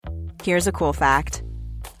Here's a cool fact.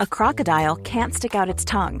 A crocodile can't stick out its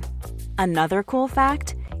tongue. Another cool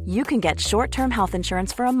fact, you can get short-term health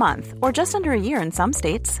insurance for a month or just under a year in some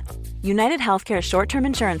states. United Healthcare short-term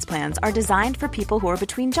insurance plans are designed for people who are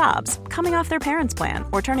between jobs, coming off their parents' plan,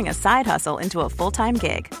 or turning a side hustle into a full-time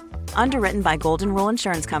gig. Underwritten by Golden Rule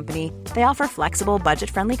Insurance Company, they offer flexible,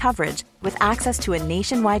 budget-friendly coverage with access to a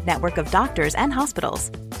nationwide network of doctors and hospitals.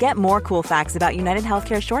 Get more cool facts about United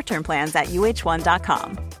Healthcare short-term plans at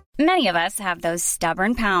uh1.com. Many of us have those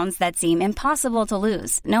stubborn pounds that seem impossible to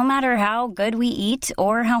lose, no matter how good we eat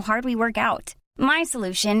or how hard we work out. My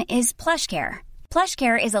solution is PlushCare.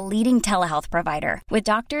 PlushCare is a leading telehealth provider with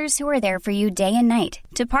doctors who are there for you day and night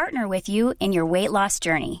to partner with you in your weight loss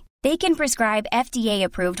journey. They can prescribe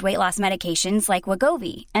FDA-approved weight loss medications like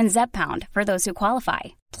Wegovy and Zepbound for those who qualify.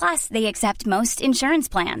 Plus, they accept most insurance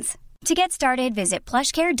plans. To get started, visit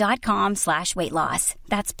plushcare.com/weightloss.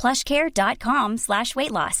 That's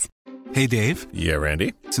plushcare.com/weightloss. Hey, Dave. Yeah,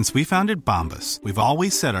 Randy. Since we founded Bombas, we've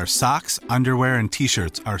always said our socks, underwear, and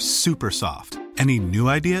T-shirts are super soft. Any new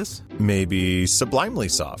ideas? Maybe sublimely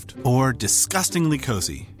soft. Or disgustingly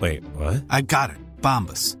cozy. Wait, what? I got it.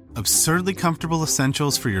 Bombas. Absurdly comfortable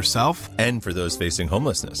essentials for yourself and for those facing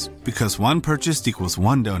homelessness. Because one purchased equals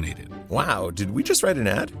one donated. Wow, did we just write an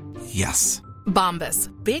ad? Yes. Bombas.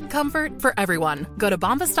 Big comfort for everyone. Go to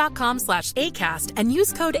bombas.com/ACAST and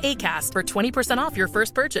use code ACAST for 20% off your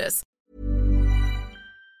first purchase.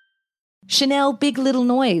 Chanel Big Little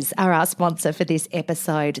Noise are our sponsor for this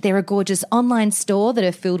episode. They're a gorgeous online store that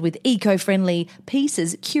are filled with eco-friendly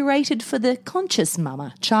pieces curated for the conscious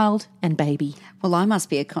mama, child and baby. Well, I must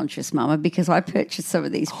be a conscious mama because I purchased some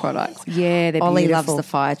of these products. Yeah, they're Ollie beautiful. loves the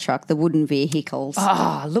fire truck, the wooden vehicles.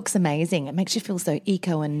 Oh, looks amazing. It makes you feel so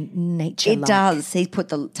eco and nature-like. It does. He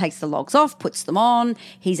takes the logs off, puts them on.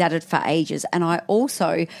 He's at it for ages. And I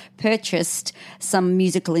also purchased some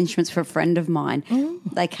musical instruments for a friend of mine.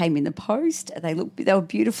 They came in the post. They were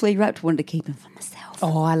beautifully wrapped. Wanted to keep them for myself.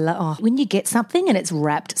 Oh, I love when you get something and it's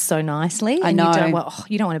wrapped so nicely. I know.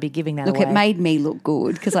 You don't want to be giving that away. Look, it made me look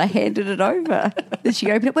good because I handed it over. Then she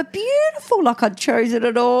opened it. We're beautiful. Like I'd chosen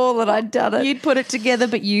it all and I'd done it. You'd put it together,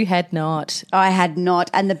 but you had not. I had not.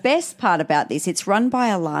 And the best part about this, it's run by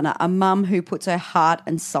Alana, a mum who puts her heart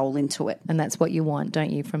and soul into it. And that's what you want,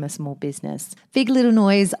 don't you, from a small business? Big Little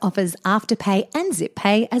Noise offers Afterpay and Zip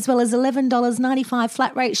Pay, as well as $11.95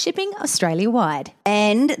 flat rate shipping Australia-wide.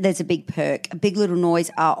 And there's a big perk. Big Little Noise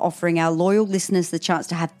are offering our loyal listeners the chance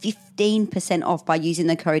to have 15% off by using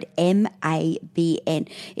the code MABN.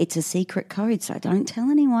 It's a secret code, so don't tell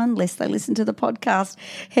anyone lest they listen to the podcast.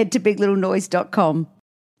 Head to biglittlenoise.com.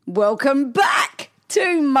 Welcome back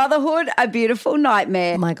to Motherhood, A Beautiful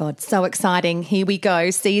Nightmare. Oh my God, so exciting. Here we go.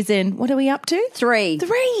 Season, what are we up to? 3.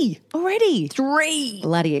 3 already. 3.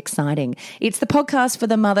 Bloody exciting. It's the podcast for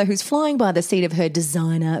the mother who's flying by the seat of her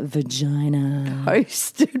designer vagina.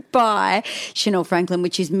 Hosted by Chanel Franklin,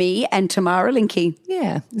 which is me, and Tamara Linky.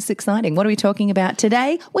 Yeah, it's exciting. What are we talking about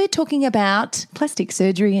today? We're talking about plastic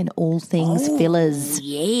surgery and all things fillers.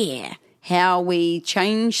 Yeah. How we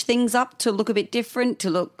change things up to look a bit different,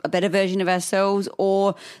 to look a better version of ourselves,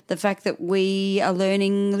 or the fact that we are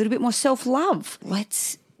learning a little bit more self-love.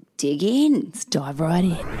 Let's dig in. Let's dive right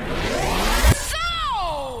in. So,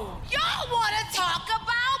 y'all want to talk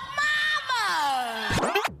about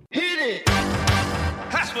mama? Hit it!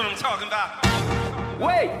 That's what I'm talking about.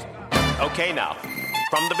 Wait! Okay, now,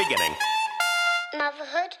 from the beginning.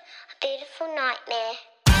 Motherhood, a beautiful nightmare.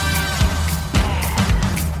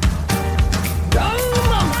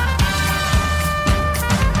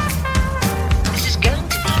 This is going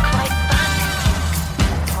to be quite fun.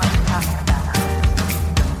 What are you talking about?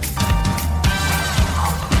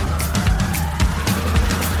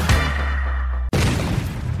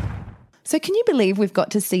 So can you believe we've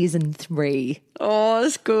got to season 3? Oh,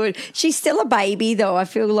 that's good. She's still a baby, though. I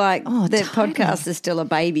feel like the podcast is still a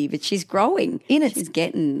baby, but she's growing. She's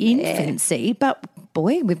getting infancy, but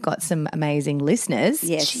boy, we've got some amazing listeners.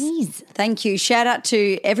 Yes. Jeez. Thank you. Shout out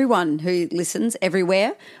to everyone who listens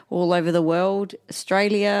everywhere, all over the world,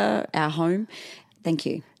 Australia, our home. Thank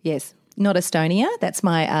you. Yes. Not Estonia. That's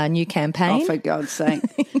my new campaign. Oh, for God's sake.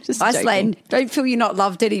 Just Iceland, joking. don't feel you're not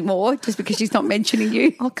loved anymore just because she's not mentioning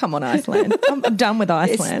you. Oh, come on, Iceland. I'm done with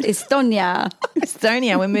Iceland. Estonia.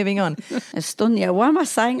 Estonia, we're moving on. Estonia. Why am I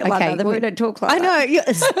saying it like that? We don't talk like that. I know. Yeah,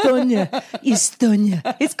 Estonia.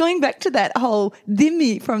 Estonia. It's going back to that whole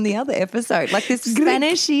dhimmi from the other episode, like this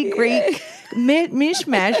Spanishy, Greek,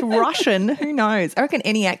 mishmash, Russian, who knows? I reckon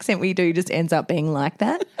any accent we do just ends up being like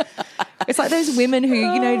that. It's like those women who,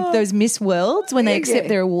 you know, those Miss Worlds when they accept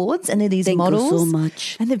their awards and they're these models. Thank you so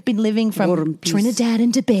much. And they've been living from Trinidad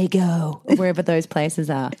and Tobago or wherever those places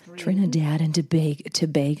are. Trinidad and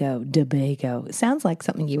Tobago. It sounds like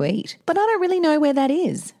something you eat. But I don't really know where that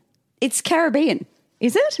is. It's Caribbean.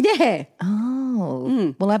 Is it? Yeah.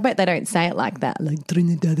 Oh. Well, I bet they don't say it like that, like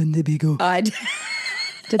Trinidad and Tobago.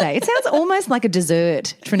 Do they? It sounds almost like a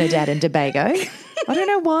dessert, Trinidad and Tobago. I don't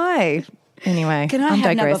know why. Anyway, Can I I'm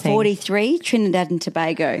have digressing. number 43, Trinidad and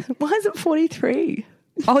Tobago? Why is it 43?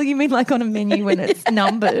 Oh, you mean like on a menu when it's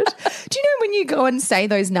numbered? Do you know when you go and say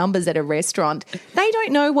those numbers at a restaurant, they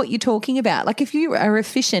don't know what you're talking about. Like if you are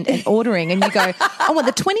efficient at ordering and you go, I want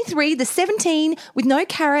the 23, the 17 with no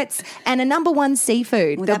carrots and a number 1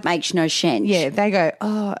 seafood. Well, that makes no sense. Yeah, they go,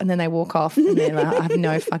 oh, and then they walk off and they're like, I have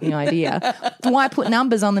no fucking idea. Why put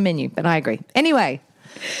numbers on the menu? But I agree. Anyway.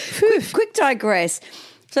 Quick digress.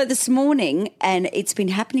 So this morning, and it's been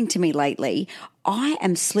happening to me lately, I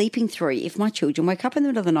am sleeping through if my children wake up in the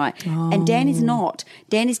middle of the night. And Dan is not.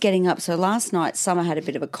 Dan is getting up. So last night, Summer had a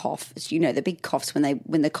bit of a cough. As you know, the big coughs when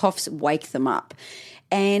the coughs wake them up.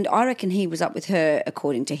 And I reckon he was up with her,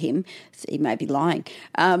 according to him, he may be lying,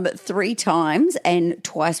 3 times and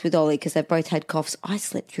twice with Ollie because they've both had coughs. I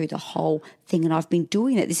slept through the whole thing and I've been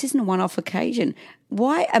doing it. This isn't a one-off occasion.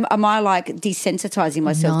 Why am I like desensitizing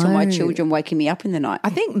myself to my children waking me up in the night? I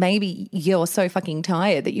think maybe you're so fucking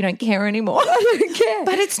tired that you don't care anymore. I don't care.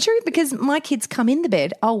 But it's true because my kids come in the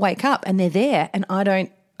bed, I'll wake up and they're there and I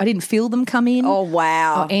didn't feel them come in. Oh,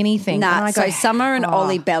 wow. Or anything. Nah, I go, so Summer and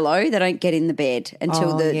Ollie bellow. They don't get in the bed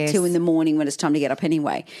until till in the morning when it's time to get up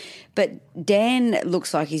anyway. But Dan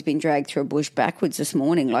looks like he's been dragged through a bush backwards this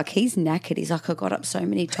morning. Like he's knackered. He's like, I got up so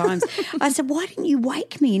many times. I said, why didn't you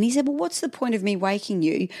wake me? And he said, well, what's the point of me waking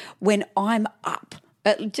you when I'm up?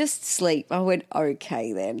 Just sleep. I went,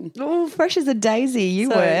 okay then. Oh, fresh as a daisy you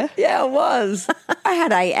were. Yeah, I was. I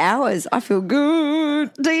had 8 hours. I feel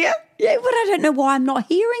good. Do you? Yeah, but I don't know why I'm not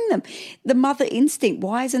hearing them. The mother instinct,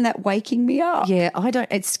 why isn't that waking me up? Yeah, I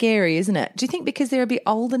don't. It's scary, isn't it? Do you think because they're a bit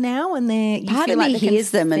older now and part of me hears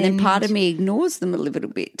them and then part of me ignores them a little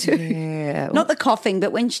bit too. Yeah. Not the coughing,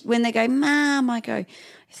 but when they go, Mom, I go,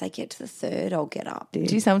 if they get to the 3rd, I'll get up. Do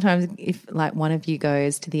you sometimes, if like one of you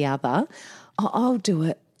goes to the other, I'll do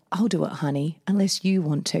it, honey, unless you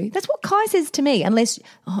want to. That's what Kai says to me, unless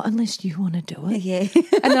you want to do it. Yeah.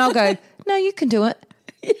 And then I'll go, no, you can do it.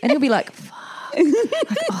 Yeah. And he'll be like, fuck. Like,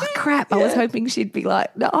 oh, crap. I was hoping she'd be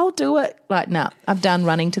like, no, I'll do it. Like, no, I've done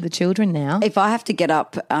running to the children now. If I have to get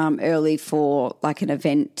up early for like an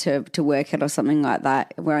event to work at or something like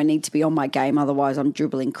that where I need to be on my game, otherwise I'm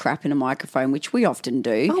dribbling crap in a microphone, which we often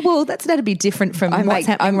do. Oh, well, that'd be different from what's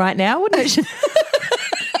happening right now, wouldn't it?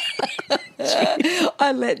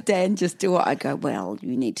 I let Dan just do it. I go, well,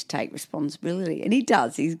 you need to take responsibility. And he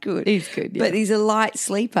does. He's good. He's good, yeah. But he's a light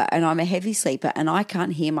sleeper and I'm a heavy sleeper and I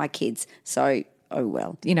can't hear my kids. So, oh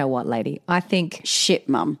well. You know what, lady? I think... Shit,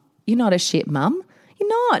 mum. You're not a shit mum. You're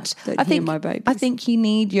not. I think my babies. I think you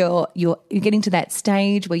need you're getting to that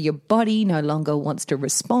stage where your body no longer wants to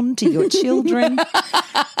respond to your children.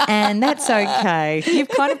 And that's okay. You've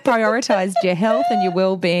kind of prioritised your health and your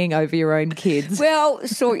well-being over your own kids. Well,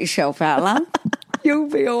 sort yourself out, love. You'll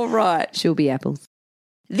be all right. She'll be apples.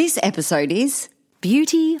 This episode is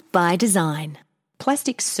Beauty by Design.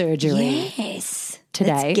 Plastic surgery. Yes.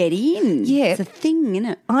 Today. Let's get in. Yeah. It's a thing,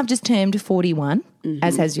 isn't it? I've just turned 41,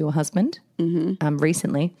 as has your husband,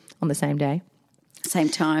 recently on the same day. Same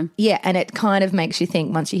time. Yeah, and it kind of makes you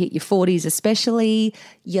think once you hit your 40s especially,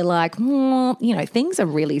 you're like, things are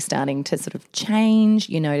really starting to sort of change.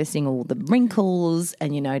 You're noticing all the wrinkles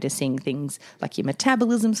and you're noticing things like your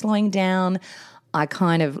metabolism slowing down. I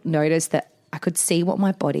kind of noticed that I could see what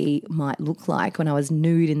my body might look like when I was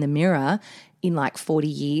nude in the mirror in like 40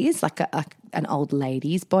 years, like an old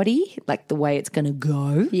lady's body, like the way it's going to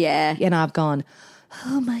go. Yeah. And I've gone,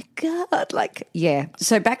 oh my God, like, yeah.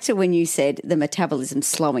 So back to when you said the metabolism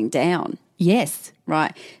slowing down. Yes.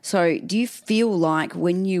 Right. So do you feel like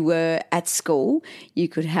when you were at school, you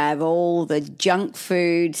could have all the junk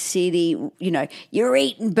food, city, you're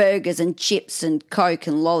eating burgers and chips and Coke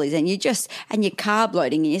and lollies and you're carb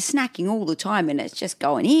loading and you're snacking all the time and it's just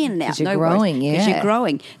going in and out. Because you're growing, yeah. Because you're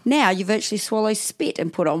growing. Now you virtually swallow spit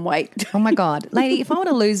and put on weight. Oh my God. Lady, if I want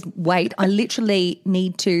to lose weight, I literally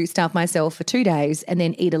need to starve myself for 2 days and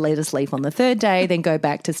then eat a lettuce leaf on the 3rd day, then go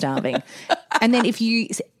back to starving. And then if you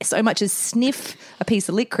so much as sniff a piece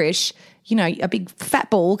of licorice, a big fat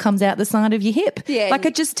ball comes out the side of your hip. Yeah. Like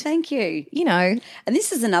it just, Thank you. And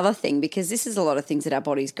this is another thing, because this is a lot of things that our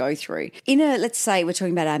bodies go through. Let's say we're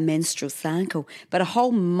talking about our menstrual cycle, but a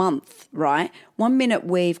whole month, right? 1 minute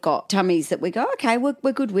we've got tummies that we go, okay, we're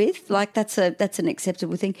good with. Like that's an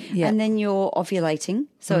acceptable thing. Yeah. And then you're ovulating,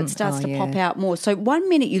 so it starts to pop yeah. out more. So 1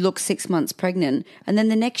 minute you look 6 months pregnant, and then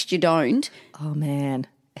the next you don't. oh man.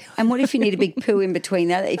 And what if you need a big poo in between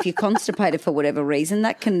that? If you're constipated for whatever reason,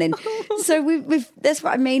 that can then. So we've that's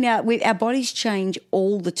what I mean. Our bodies change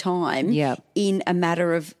all the time. Yep. In a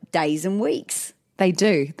matter of days and weeks. They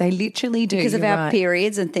do. They literally do. Because of You're our right.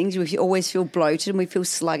 periods and things, we always feel bloated and we feel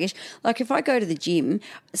sluggish. Like if I go to the gym,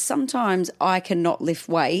 sometimes I cannot lift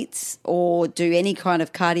weights or do any kind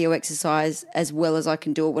of cardio exercise as well as I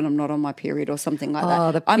can do it when I'm not on my period or something like that.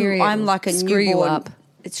 Oh, the period I'm will like a screw you newborn. up.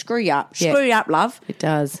 It screw you up. Yeah. Screw you up, love. It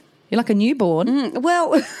does. You're like a newborn.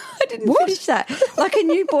 Well, I didn't finish that. Like a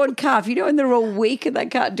newborn calf, when they're all weak and they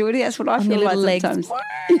can't do anything. That's what I On feel their like little legs. sometimes.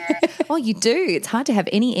 Oh, you do. It's hard to have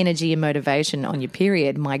any energy and motivation on your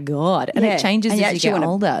period. My God. And Yeah. it changes And you as you actually get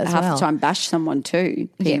wanna older as half well. the time bash someone too,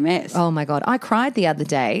 Yeah. PMS. Oh, my God. I cried the other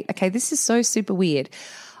day. Okay, this is so super weird.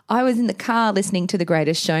 I was in the car listening to The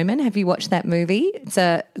Greatest Showman. Have you watched that movie? It's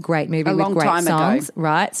a great movie A with long great time ago. songs,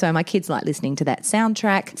 right? So my kids like listening to that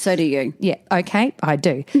soundtrack. So do you. Yeah, okay, I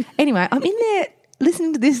do. Anyway, I'm in there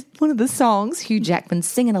listening to one of the songs, Hugh Jackman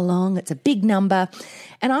singing along. It's a big number.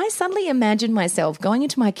 And I suddenly imagined myself going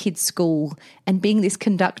into my kids' school and being this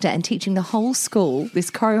conductor and teaching the whole school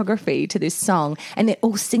this choreography to this song. And they're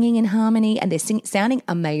all singing in harmony and they're sounding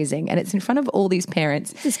amazing. And it's in front of all these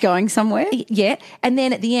parents. Is this going somewhere? Yeah. And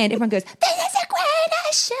then at the end, everyone goes, "This is a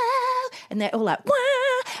greatest show." And they're all like, "Wah."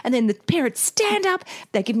 And then the parents stand up.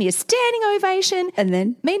 They give me a standing ovation. And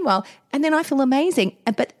then? Meanwhile, and then I feel amazing.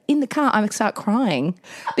 But in the car, I start crying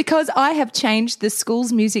because I have changed the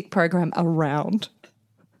school's music program around.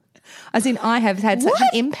 As in, I have had such an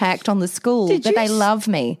impact on the school that they love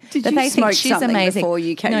me. Did that you they think smoke she's something amazing. before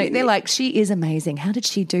you came No, in they're here? like, she is amazing. How did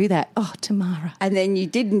she do that? Oh, Tamara. And then you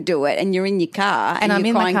didn't do it, and you're in your car, and I'm you're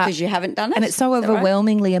in my crying car because you haven't done it. And it's so Is that right?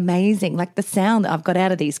 overwhelmingly amazing. Like the sound that I've got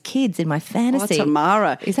out of these kids in my fantasy. Oh,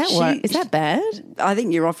 Tamara. Is that bad? I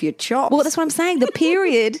think you're off your chops. Well, that's what I'm saying. The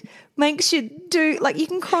period makes you do, like, you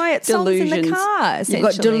can cry at songs in the car. You've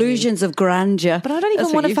got essentially. delusions of grandeur. But I don't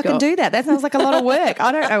even want to fucking do that. That sounds like a lot of work.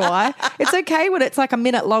 I don't know why. It's okay when it's like a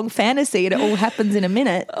minute-long fantasy and it all happens in a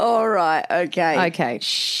minute. All right, okay. Okay.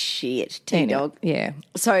 Shit, Anyway, T-Dog. yeah.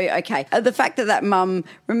 So, okay. The fact that mum,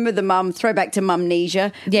 remember the mum, throwback to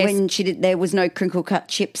Mumnesia, Yes. when there was no crinkle-cut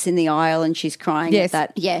chips in the aisle and she's crying Yes.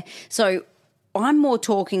 at that. Yeah. So I'm more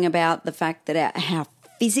talking about the fact that how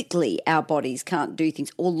physically our bodies can't do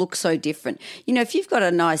things or look so different. If you've got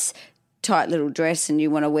a nice tight little dress and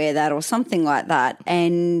you want to wear that or something like that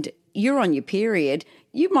and you're on your period,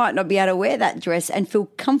 you might not be able to wear that dress and feel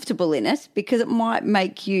comfortable in it because it might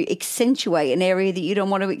make you accentuate an area that you don't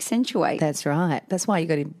want to accentuate. That's right. That's why you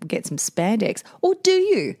got to get some spandex. Or do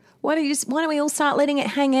you? Why don't we all start letting it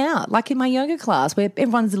hang out? Like in my yoga class where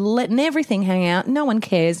everyone's letting everything hang out. No one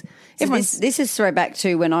cares. So this is throwback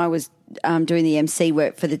to when I was doing the MC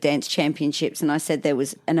work for the dance championships, and I said there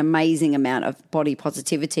was an amazing amount of body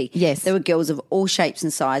positivity. Yes. There were girls of all shapes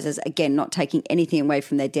and sizes, again, not taking anything away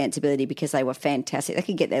from their dance ability because they were fantastic. They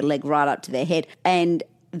could get their leg right up to their head, and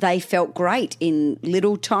they felt great in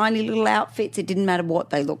tiny little outfits. It didn't matter what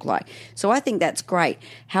they looked like. So I think that's great.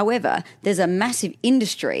 However, there's a massive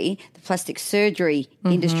industry, the plastic surgery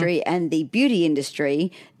industry and the beauty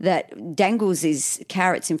industry, that dangles these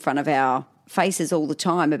carrots in front of our faces all the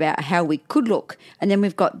time about how we could look. And then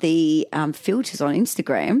we've got the filters on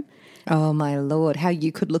Instagram. Oh, my Lord, how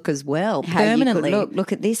you could look as well, How you could permanently.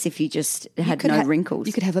 look at this if you just had no wrinkles.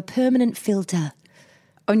 You could have a permanent filter.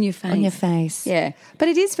 On your face. On your face. Yeah. But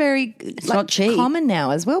it is very not cheap. common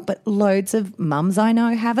now as well, but loads of mums I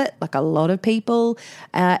know have it, like a lot of people.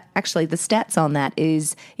 Actually, the stats on that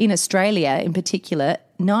is in Australia in particular,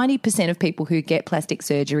 90% of people who get plastic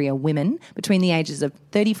surgery are women between the ages of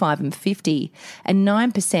 35 and 50, and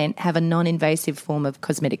 9% have a non-invasive form of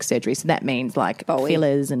cosmetic surgery. So that means like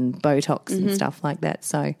fillers and Botox and stuff like that.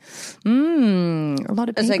 So a lot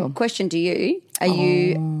of people. So question to you,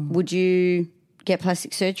 would you get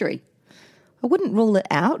plastic surgery? I wouldn't rule it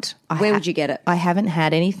out. Where would you get it? I haven't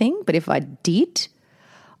had anything, but if I did,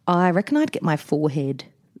 I reckon I'd get my forehead,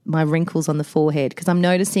 my wrinkles on the forehead, because I'm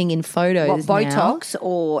noticing in photos What, now- Botox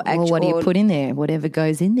or actual? Or what do you put in there? Whatever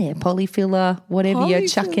goes in there. Polyfiller, whatever you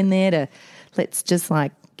chuck in there to, let's just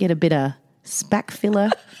like get a bit of spac filler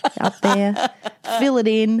up there, fill it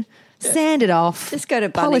in, sand it off. Just go to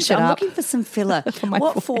polish Bunnings. it I'm up. looking for some filler. For my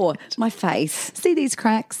What forehead. for? My face. See these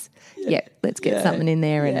cracks? let's get something in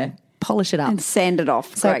there and polish it up. And sand it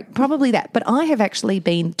off. So Great. probably that. But I have actually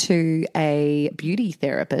been to a beauty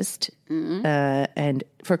therapist and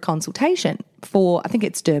for a consultation for, I think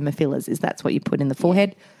it's derma fillers, that's what you put in the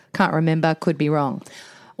forehead. Can't remember, could be wrong.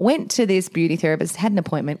 Went to this beauty therapist, had an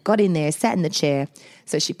appointment, got in there, sat in the chair.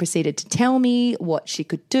 So she proceeded to tell me what she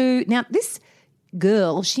could do. Now, this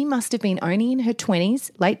girl, she must have been only in her 20s,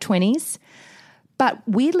 late 20s. But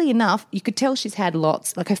weirdly enough, you could tell she's had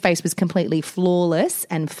lots, like her face was completely flawless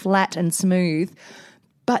and flat and smooth.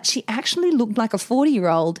 But she actually looked like a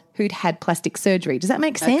 40-year-old who'd had plastic surgery. Does that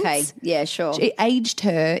make sense? Okay, yeah, sure. It aged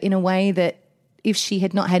her in a way that if she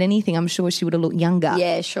had not had anything, I'm sure she would have looked younger.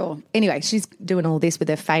 Yeah, sure. Anyway, she's doing all this with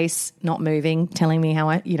her face not moving, telling me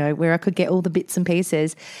how where I could get all the bits and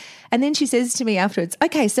pieces. And then she says to me afterwards,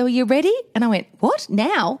 okay, so are you ready? And I went, what,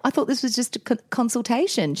 now? I thought this was just a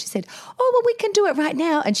consultation. She said, oh, well, we can do it right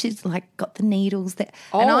now. And she's like got the needles there.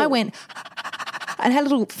 And I went and had a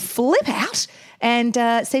little flip out and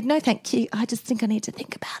said, no, thank you. I just think I need to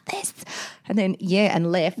think about this. And then,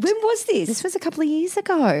 and left. When was this? This was a couple of years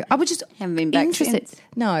ago. I was just Haven't been back interested. since?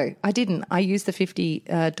 No, I didn't. I used the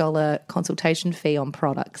 $50 consultation fee on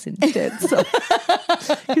products instead.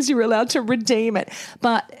 Because you were allowed to redeem it.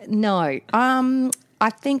 But no, I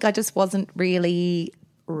think I just wasn't really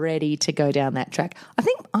ready to go down that track. I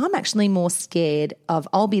think I'm actually more scared of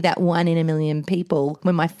I'll be that 1 in a million people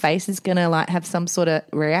when my face is going to have some sort of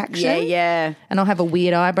reaction. Yeah. And I'll have a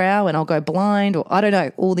weird eyebrow and I'll go blind or I don't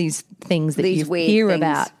know, all these things that you hear things.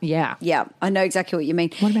 about. Yeah. Yeah, I know exactly what you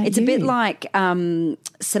mean. What about it's you? a bit like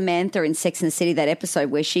Samantha in Sex and the City, that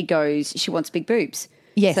episode where she wants big boobs.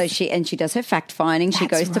 Yes. So she does her fact finding. She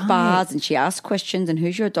That's goes to right. bars and she asks questions and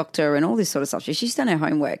who's your doctor and all this sort of stuff. She's done her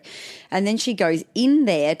homework. And then she goes in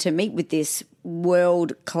there to meet with this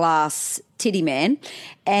world-class titty man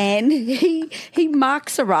and he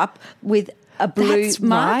marks her up with a blue That's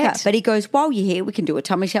marker. right. But he goes, while you're here, we can do a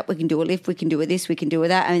tummy shot, we can do a lift, we can do a this, we can do a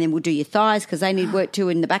that, and then we'll do your thighs because they need work too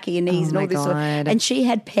in the back of your knees and my all this sort of, God. and she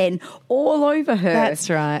had pen all over her.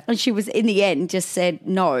 That's right. And she was, in the end, just said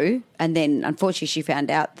no. And then, unfortunately, she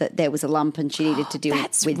found out that there was a lump and she needed to deal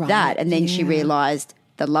That's with right. that. And then she Yeah. realised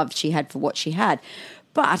the love she had for what she had.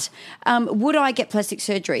 But would I get plastic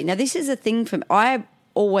surgery? Now, this is a thing from I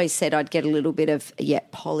always said I'd get a little bit of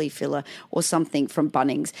polyfiller or something from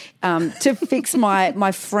Bunnings to fix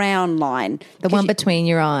my frown line. The one between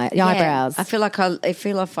your eyebrows. I feel like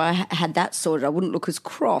if I had that sorted, I wouldn't look as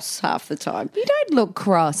cross half the time. You don't look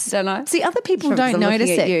cross. Don't I? See, other people From don't looking notice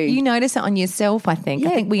at it. you. You notice it on yourself, I think. I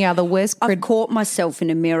Yeah. think we are the worst. I've caught myself in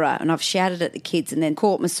a mirror and I've shouted at the kids and then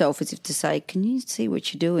caught myself as if to say, can you see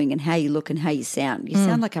what you're doing and how you look and how you sound? You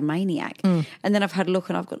sound like a maniac. And then I've had a look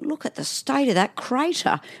and I've got, look at the state of that crater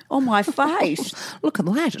on my face. Look at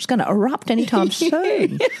that. It's going to erupt anytime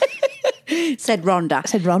soon. Said Rhonda.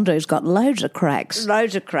 Said Rhonda's got loads of cracks.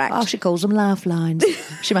 Loads of cracks. Oh, she calls them laugh lines.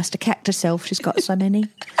 She must have cacked herself. She's got so many.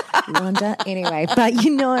 Rhonda. Anyway,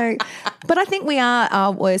 but I think we are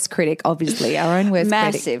our worst critic, obviously, our own worst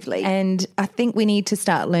critic. Massively. And I think we need to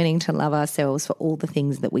start learning to love ourselves for all the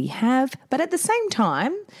things that we have. But at the same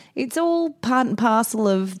time, it's all part and parcel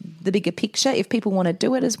of the bigger picture. If people want to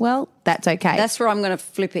do it as well, that's okay. That's where I'm going to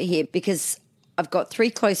flip it here because I've got 3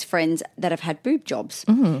 close friends that have had boob jobs.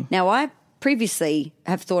 Now, I previously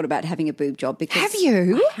have thought about having a boob job because Have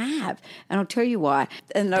you? I have, and I'll tell you why.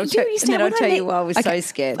 And I'll You used to- I'll when I tell you met- why I was Okay, so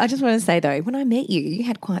scared. I just want to say though, when I met you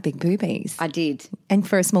had quite big boobies. I did. And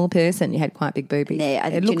for a small person, you had quite big boobies. Yeah,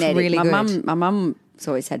 it looks genetic. really good. My mum's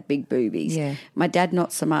always had big boobies. Yeah. My dad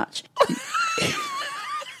not so much.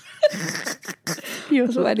 You're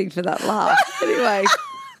was waiting for that laugh. Anyway,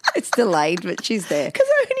 it's delayed, but she's there. Because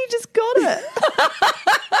I only just got it.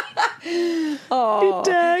 Oh,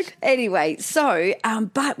 dag. Anyway, so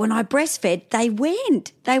but when I breastfed, they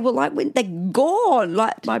went. They were like they're gone.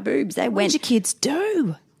 Like my boobs, they What went. did your kids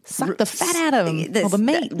do? Suck the fat out of them, or the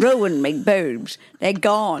meat. Ruined me boobs. They're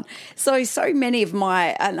gone. So many of my,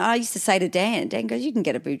 and I used to say to Dan goes, you can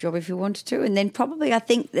get a boob job if you wanted to. And then probably I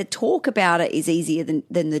think the talk about it is easier than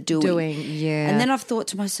the doing. Yeah. And then I've thought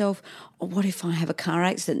to myself, oh, what if I have a car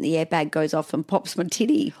accident and the airbag goes off and pops my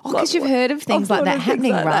titty? Oh, because you've heard of things like that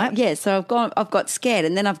happening, right? Yeah, so I've got scared.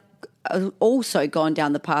 And then I've also gone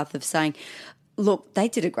down the path of saying, look, they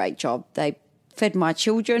did a great job. They fed my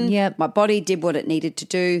children. Yep. My body did what it needed to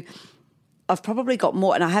do. I've probably got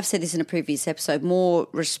more, and I have said this in a previous episode, more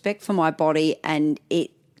respect for my body, and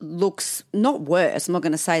it looks not worse, I'm not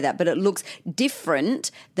going to say that, but it looks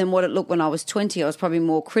different than what it looked when I was 20. I was probably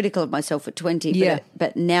more critical of myself at 20,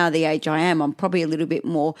 but now the age I am, I'm probably a little bit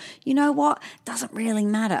more, you know what, doesn't really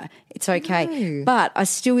matter. It's okay. No. But I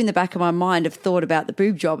still in the back of my mind have thought about the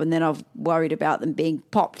boob job, and then I've worried about them being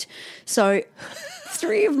popped. So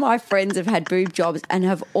 3 of my friends have had boob jobs and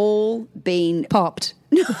have all been Popped.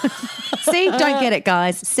 See, don't get it,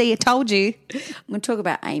 guys. See, I told you. I'm going to talk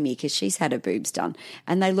about Amy because she's had her boobs done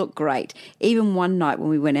and they look great. Even one night when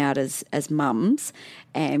we went out as mums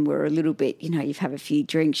and we're a little bit, you've had a few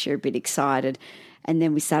drinks, you're a bit excited, and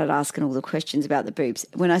then we started asking all the questions about the boobs.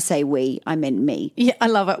 When I say we, I meant me. Yeah, I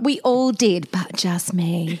love it. We all did, but just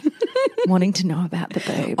me wanting to know about the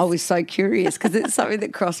boobs. I was so curious because it's something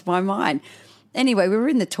that crossed my mind. Anyway, we were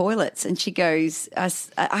in the toilets and she goes,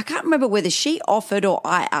 I can't remember whether she offered or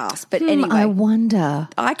I asked, but anyway. I wonder.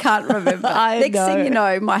 I can't remember. Next thing you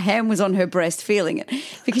know, my hand was on her breast feeling it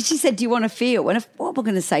because she said, do you want to feel? And we're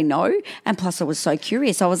going to say no. And plus I was so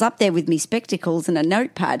curious. I was up there with me spectacles and a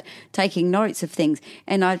notepad taking notes of things,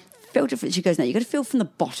 and I felt it. She goes, no, you got to feel from the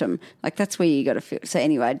bottom. Like that's where you got to feel. So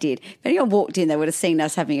anyway, I did. If anyone walked in, they would have seen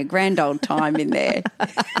us having a grand old time in there.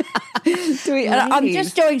 I'm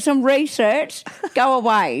just doing some research. Go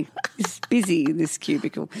away. It's busy in this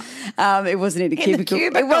cubicle. It wasn't in a cubicle.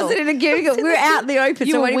 It wasn't in a cubicle. We were out in the open,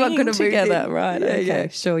 so anyone could have moved together, in. right? Okay,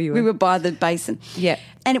 sure you were. We were by the basin. Yeah,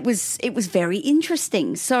 and it was very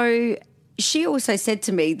interesting. So she also said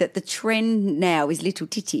to me that the trend now is little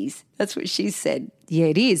titties. That's what she said. Yeah,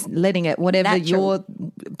 it is. Letting it, whatever your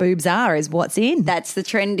boobs are, is what's in. That's the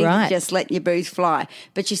trend, right. Just letting your boobs fly.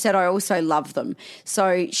 But she said, I also love them.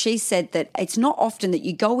 So she said that it's not often that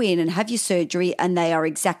you go in and have your surgery and they are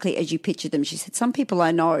exactly as you picture them. She said, some people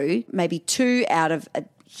I know, maybe 2 out of a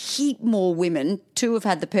heap more women, 2 have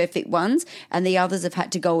had the perfect ones and the others have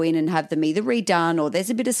had to go in and have them either redone or there's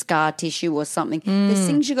a bit of scar tissue or something. There's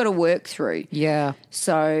things you've got to work through. Yeah.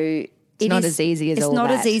 So it's not as easy as all that. It's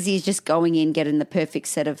not as easy as just going in, getting the perfect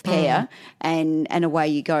set of hair and away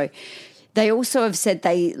you go. They also have said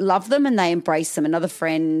they love them and they embrace them. Another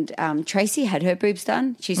friend, Tracy, had her boobs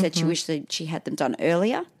done. She said she wished that she had them done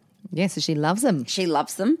earlier. Yeah, so she loves them. She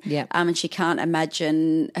loves them. Yeah. And she can't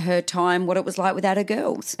imagine her time, what it was like without her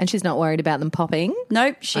girls. And she's not worried about them popping?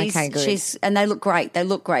 Nope. Good. And they look great. They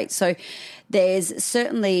look great. So there's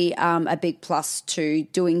certainly a big plus to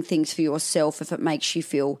doing things for yourself if it makes you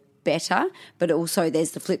feel better. But also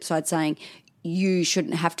there's the flip side saying you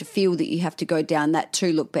shouldn't have to feel that you have to go down that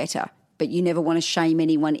to look better. But you never want to shame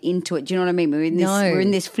anyone into it. Do you know what I mean? We're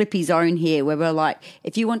in this flippy zone here where we're like,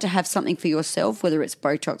 if you want to have something for yourself, whether it's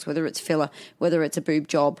Botox, whether it's filler, whether it's a boob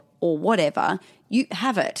job or whatever, you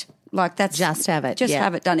have it. Like that's just have it. Just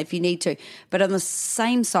have it done if you need to. But on the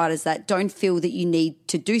same side as that, don't feel that you need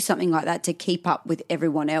to do something like that to keep up with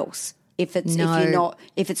everyone else. If it's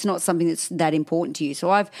not something that's that important to you.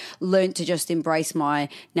 So I've learned to just embrace my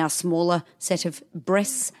now smaller set of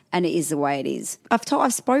breasts, and it is the way it is.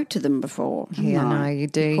 I've spoke to them before. Yeah, I know you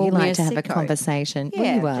do. You like to have a conversation.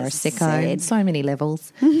 Yeah, well, you are a sicko on so many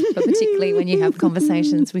levels, but particularly when you have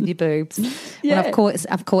conversations with your boobs. Yeah. And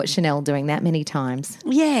I've caught Chanel doing that many times.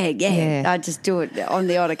 Yeah. I just do it on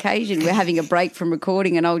the odd occasion. We're having a break from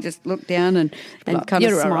recording, and I'll just look down and kind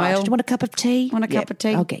of smile. Right. Do you want a cup of tea? Cup of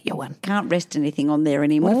tea? I'll get you one. Can't rest anything on there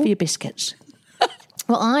anymore. What for your biscuits?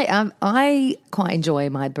 Well, I quite enjoy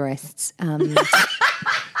my breasts.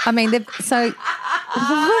 I mean, because I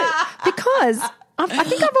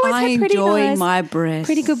think I've always had pretty nice, my breasts,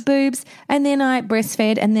 pretty good boobs, and then I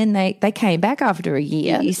breastfed, and then they came back after a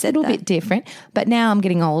year. Yeah, you said a little bit different, but now I'm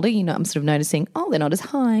getting older. I'm sort of noticing, they're not as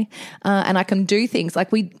high, and I can do things like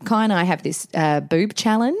Kai and I have this boob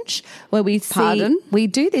challenge where we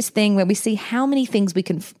do this thing where we see how many things we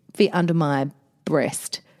can fit under my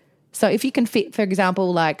breast. So if you can fit, for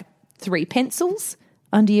example, like 3 pencils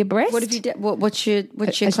under your breast. What have you done? What's your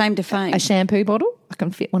claim to fame? A shampoo bottle. I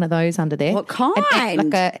can fit one of those under there. What kind?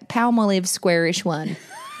 Like a Palmolive squarish one.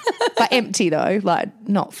 But empty though, like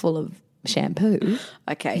not full of shampoo.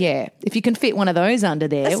 Okay. Yeah. If you can fit one of those under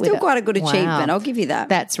there. That's still quite a good achievement. I'll give you that.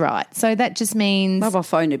 That's right. So that just means... Mobile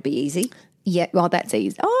phone would be easy. Yeah, well, that's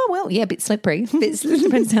easy. Oh, well, yeah, a bit slippery.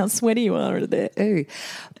 Depends how sweaty you are under there. Ooh.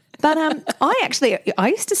 But I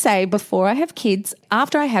used to say before I have kids,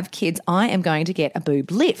 after I have kids, I am going to get a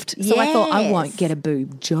boob lift. So I thought I won't get a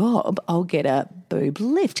boob job. I'll get a boob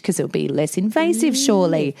lift because it'll be less invasive,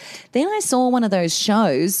 surely. Then I saw one of those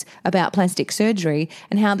shows about plastic surgery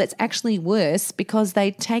and how that's actually worse because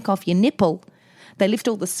they take off your nipple. They lift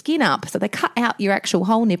all the skin up. So they cut out your actual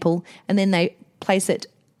whole nipple and then they place it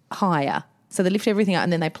higher. So they lift everything up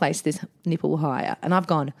and then they place this nipple higher. And I've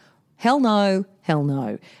gone, Hell no, hell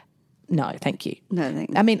no. No, thank you. No, thank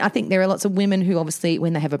you. I mean, I think there are lots of women who obviously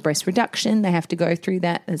when they have a breast reduction, they have to go through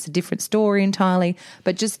that. It's a different story entirely.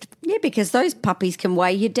 But just... Yeah, because those puppies can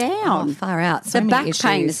weigh you down. Oh, far out. So the many back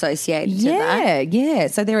pain issues. associated to that. Yeah.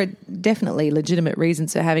 So there are definitely legitimate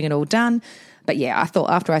reasons for having it all done. But yeah, I thought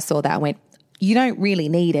after I saw that, I went, you don't really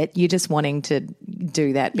need it. You're just wanting to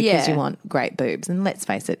do that because you want great boobs. And let's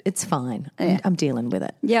face it, it's fine. I'm dealing with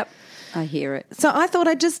it. Yep. I hear it. So I thought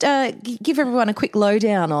I'd just give everyone a quick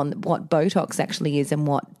lowdown on what Botox actually is and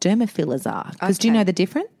what derma fillers are. Because do you know the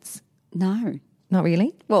difference? No. Not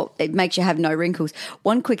really? Well, it makes you have no wrinkles.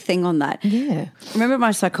 One quick thing on that. Yeah. Remember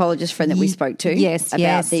my psychologist friend that we spoke to? Yes,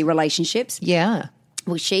 about the relationships? Yeah.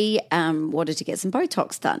 Well, she wanted to get some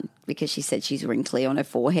Botox done because she said she's wrinkly on her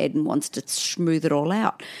forehead and wants to smooth it all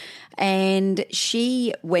out. And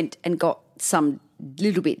she went and got some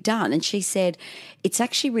little bit done, and she said it's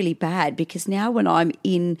actually really bad because now when I'm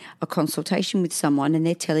in a consultation with someone and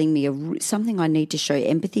they're telling me something I need to show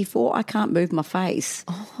empathy for, I can't move my face.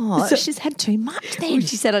 Oh, so she's had too much then.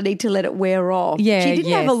 She said I need to let it wear off. Yeah, she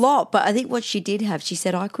didn't have a lot, but I think what she did have, she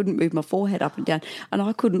said I couldn't move my forehead up and down and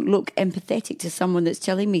I couldn't look empathetic to someone that's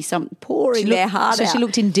telling me something, pouring their heart out. So she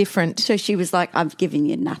looked indifferent. So she was like, I've given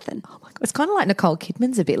you nothing. Oh my God. It's kind of like Nicole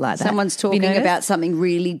Kidman's a bit like that. Someone's talking about something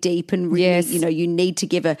really deep and really, you need to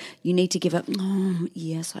give a, oh,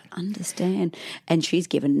 yes, I understand. And she's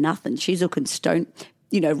given nothing. She's looking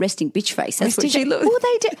resting bitch face. That's what she looks. Well,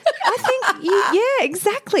 they do. I think, yeah,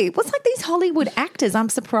 exactly. Well, it's like these Hollywood actors. I'm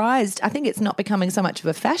surprised. I think it's not becoming so much of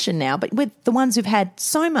a fashion now, but with the ones who've had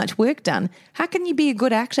so much work done, how can you be a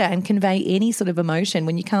good actor and convey any sort of emotion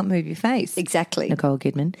when you can't move your face? Exactly. Nicole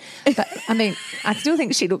Kidman. But, I mean, I still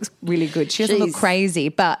think she looks really good. She doesn't look crazy,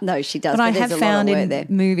 but... No, she does. But I have found in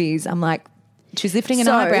movies, I'm like, she's lifting an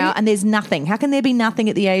eyebrow and there's nothing. How can there be nothing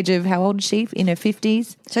at the age of, how old is she? In her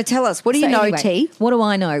 50s? So tell us, what do you know, T? What do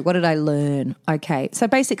I know? What did I learn? Okay. So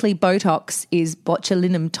basically Botox is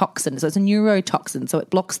botulinum toxin. So it's a neurotoxin. So it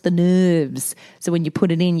blocks the nerves. So when you put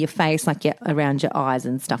it in your face, like around your eyes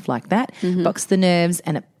and stuff like that, blocks the nerves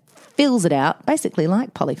and it fills it out, basically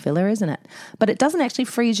like polyfiller, isn't it? But it doesn't actually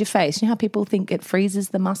freeze your face. You know how people think it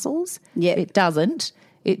freezes the muscles? Yeah. It doesn't.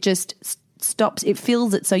 It just stops, it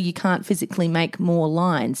fills it so you can't physically make more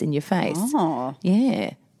lines in your face. Oh.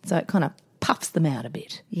 Yeah. So it kind of puffs them out a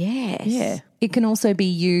bit. Yes. Yeah. It can also be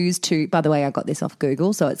used to, by the way, I got this off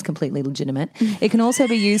Google, so it's completely legitimate. It can also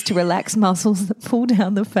be used to relax muscles that pull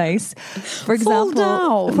down the face. For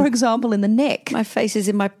example, in the neck. My face is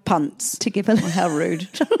in my punts. To give a how rude.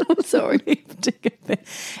 Sorry.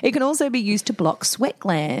 It can also be used to block sweat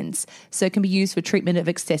glands. So it can be used for treatment of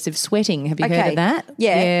excessive sweating. Have you heard of that?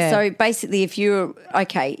 Yeah. So basically if you're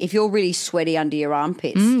really sweaty under your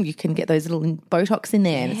armpits. You can get those little Botox in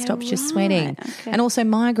there and it stops your sweating. Okay. And also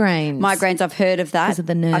migraines. I've heard of that. Because of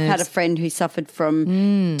the nerves. I've had a friend who suffered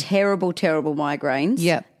from terrible, terrible migraines.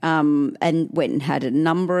 Yep. And went and had a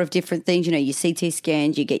number of different things. You know, your CT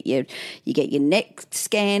scans, you get your neck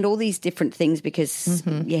scanned, all these different things because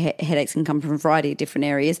your headaches can come from a variety of different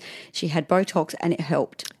areas. She had Botox and it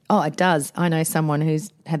helped. Oh, it does. I know someone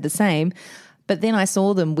who's had the same. But then I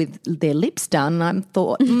saw them with their lips done and I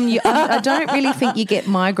thought, I don't really think you get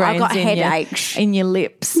migraines I've got headaches in your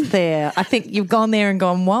lips there. I think you've gone there and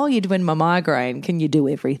gone, while you're doing my migraine, can you do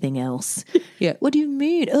everything else? Yeah. What do you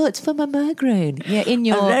mean? Oh, it's for my migraine. Yeah, in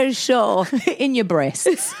your... I'm very sure. In your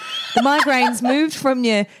breasts. The migraines moved from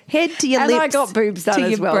your head to your lips. And I got boobs done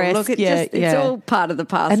as well. Breast. Look, it's all part of the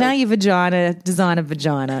parcel. And now your designer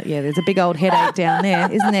vagina. Yeah, there's a big old headache down there,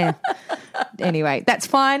 isn't there? Anyway, that's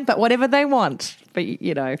fine, but whatever they want. But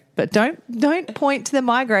but don't point to the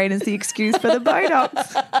migraine as the excuse for the Botox.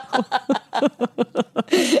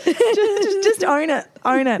 just own it.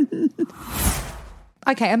 Own it.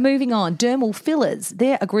 Okay, and moving on. Dermal fillers.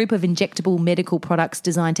 They're a group of injectable medical products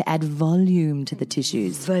designed to add volume to the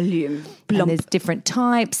tissues. Volume. And there's different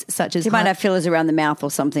types, such as... You might have fillers around the mouth or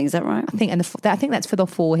something, is that right? I think that's for the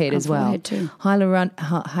forehead as well. Forehead too. How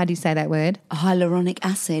do you say that word? Hyaluronic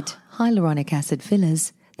acid. Hyaluronic acid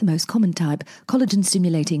fillers. The most common type,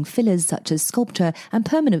 collagen-stimulating fillers such as Sculptra and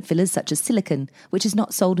permanent fillers such as silicone, which is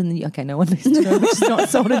not sold in the... Okay, no one listens to her, which is not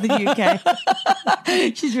sold in the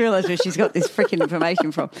UK. She's realised where she's got this freaking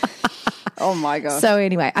information from. Oh, my God. So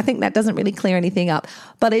anyway, I think that doesn't really clear anything up.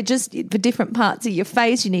 But it just, for different parts of your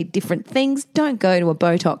face, you need different things. Don't go to a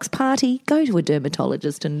Botox party. Go to a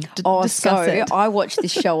dermatologist and discuss it. I watched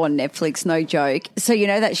this show on Netflix, no joke. So you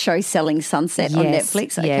know that show Selling Sunset on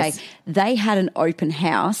Netflix? Okay. Yes. they had an open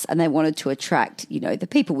house and they wanted to attract, you know, the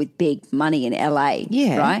people with big money in LA.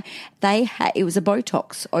 Yeah. Right? It was a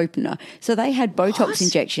Botox opener. So they had Botox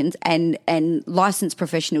injections and licensed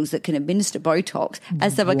professionals that can administer Botox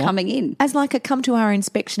as they were coming in. As like a come to our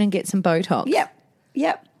inspection and get some Botox.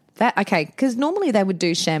 Yep. Okay, because normally they would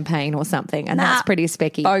do champagne or something, and that's pretty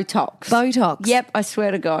specky. Botox. Yep, I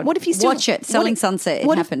swear to God. What if you still watch it? Selling Sunset.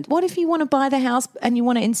 It happened. What if you want to buy the house and you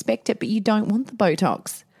want to inspect it, but you don't want the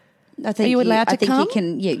Botox? I think Are you allowed to come? I think you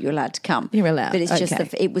can. Yeah, you're allowed to come. You're allowed. But it's just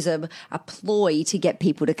it was a ploy to get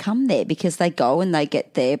people to come there because they go and they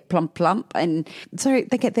get their plump and so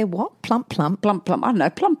they get their what? Plump. I don't know.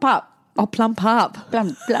 Plump up. Oh, plump up.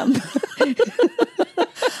 Plump.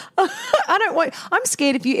 I'm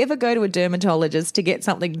scared if you ever go to a dermatologist to get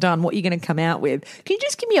something done, what you're going to come out with. Can you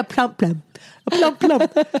just give me a plump? A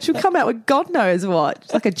plump. She'll come out with God knows what.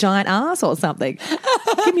 It's like a giant ass or something.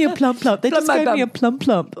 Give me a plump. They just gave me a plump.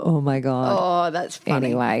 Oh, my God. Oh, that's funny.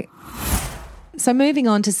 Anyway. So moving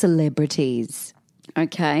on to celebrities.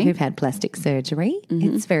 Okay. Who've had plastic surgery.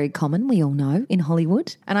 It's very common, we all know, in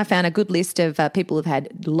Hollywood. And I found a good list of people who've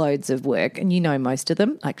had loads of work, and you know most of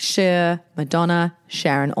them, like Cher, Madonna,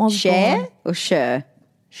 Sharon Osbourne. Cher or Cher?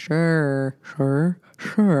 Cher.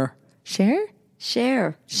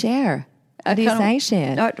 Cher. How do you say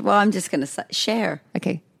Cher? No, well, I'm just going to say Cher.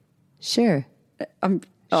 Okay. Cher. Sure.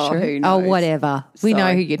 Oh, Who knows? whatever. We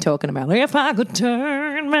know who you're talking about. If I could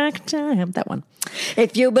turn back time. That one.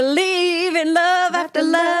 If you believe in love after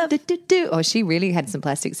love. Oh, she really had some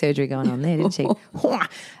plastic surgery going on there, didn't she?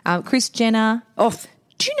 Kris Jenner. Oh,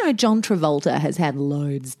 do you know John Travolta has had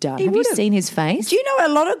loads done? Have you seen his face? Do you know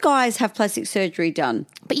a lot of guys have plastic surgery done?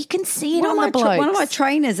 But you can see it on the blokes. One of my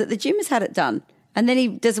trainers at the gym has had it done. And then he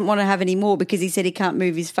doesn't want to have any more because he said he can't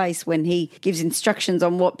move his face when he gives instructions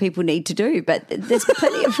on what people need to do. But there's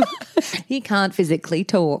plenty of... He can't physically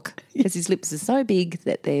talk because his lips are so big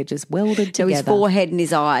that they're just welded so together. His forehead and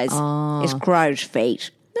his eyes. His crow's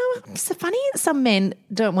feet. No, it's funny. Some men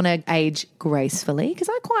don't want to age gracefully because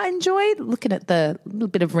I quite enjoy looking at the little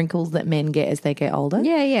bit of wrinkles that men get as they get older.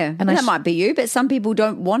 Yeah. And that might be you, but some people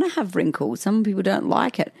don't want to have wrinkles. Some people don't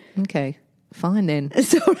like it. Okay, fine then.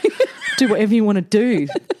 Sorry. Do whatever you want to do.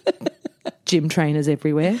 Gym trainers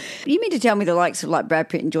everywhere. You mean to tell me the likes of like Brad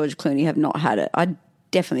Pitt and George Clooney have not had it? I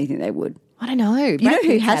definitely think they would. I don't know. You know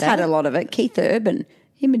who has had a lot of it? Keith Urban.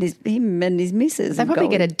 Him and his missus. They probably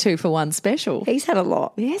get a 2-for-1 special. He's had a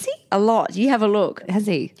lot. Has he? A lot. You have a look. Has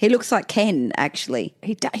he? He looks like Ken, actually.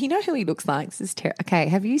 You know who he looks like? This is okay,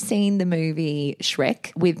 have you seen the movie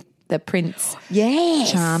Shrek with the Prince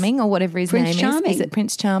Charming or whatever his name is? Is it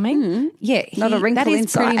Prince Charming? Mm-hmm. Yeah. Not a wrinkle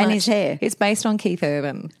inside and his hair. It's based on Keith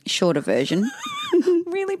Urban. Shorter version.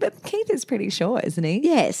 Really? But Keith is pretty short, isn't he?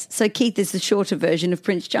 Yes. So Keith is the shorter version of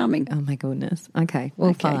Prince Charming. Oh, my goodness. Okay.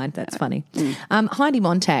 Well, fine. That's funny. Heidi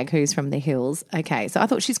Montag, who's from The Hills. Okay. So I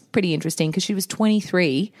thought she's pretty interesting because she was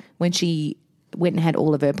 23 when she went and had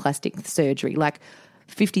all of her plastic surgery, like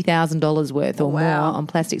 $50,000 worth or more on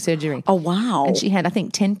plastic surgery. Oh, wow. And she had, I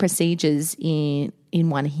think, 10 procedures in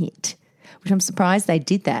one hit, which I'm surprised they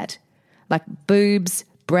did that. Like boobs,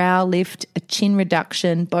 brow lift, a chin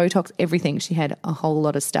reduction, Botox, everything. She had a whole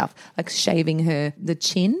lot of stuff, like shaving the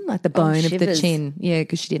chin, like the bone of the chin. Yeah,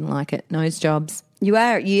 because she didn't like it. Nose jobs. You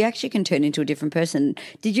actually can turn into a different person.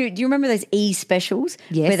 Do you remember those specials?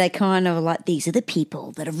 Yes. Where they kind of like, these are the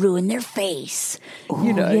people that have ruined their face. Oh,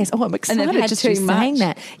 yes. Oh, I'm excited and they've had just too saying much.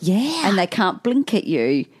 that. Yeah. And they can't blink at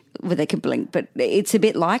you. Well, they can blink, but it's a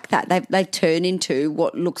bit like that. They've turned into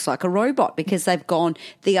what looks like a robot because they've gone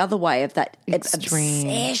the other way of that extreme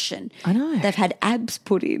obsession. I know. They've had abs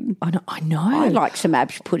put in. I know. I'd like some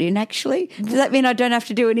abs put in, actually. Does that mean I don't have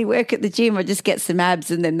to do any work at the gym? I just get some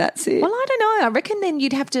abs and then that's it? Well, I don't know. I reckon then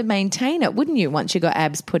you'd have to maintain it, wouldn't you, once you got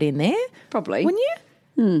abs put in there? Probably. Wouldn't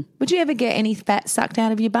you? Would you ever get any fat sucked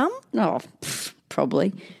out of your bum? Oh,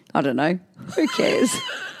 probably. I don't know. Who cares?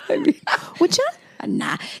 Would you?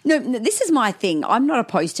 Nah. No, this is my thing. I'm not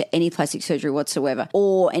opposed to any plastic surgery whatsoever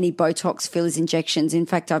or any Botox, fillers, injections. In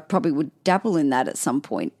fact, I probably would dabble in that at some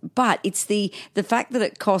point. But it's the fact that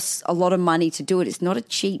it costs a lot of money to do it. It's not a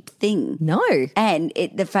cheap thing. No. And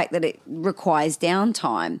the fact that it requires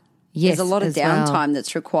downtime. Yes, there's a lot of as downtime well.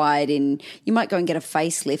 that's required you might go and get a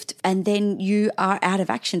facelift and then you are out of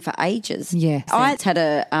action for ages. Yeah. I had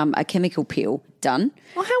a chemical peel done.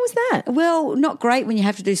 Oh, how was that? Well, not great when you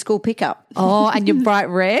have to do school pickup. Oh, and you're bright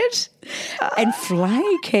red? And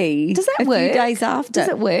flaky. Does that a work? few days after. Does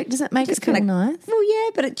it work? Does it make it feel nice? Well, yeah,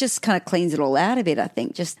 but it just kind of cleans it all out a bit, I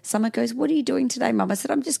think. Just Summer goes, what are you doing today, Mum? I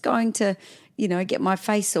said, I'm just going to, get my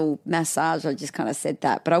face all massaged. I just kind of said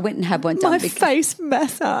that. But I went and had one done. My face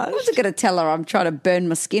massage. I wasn't going to tell her I'm trying to burn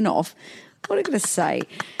my skin off. What am I going to say?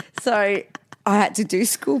 So I had to do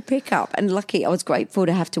school pickup. And lucky, I was grateful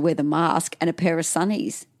to have to wear the mask and a pair of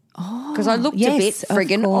sunnies. Because I looked a bit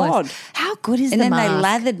friggin' odd. How good is and the mask? And then they mask?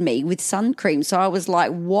 lathered me with sun cream. So I was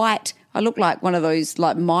like white. I looked like one of those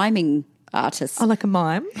like miming artists. Oh, like a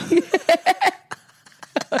mime?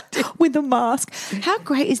 With a mask. How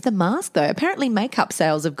great is the mask, though? Apparently makeup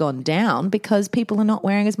sales have gone down because people are not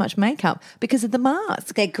wearing as much makeup because of the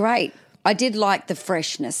mask. They're great. I did like the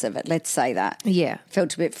freshness of it, let's say that. Yeah.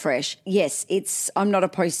 Felt a bit fresh. Yes, I'm not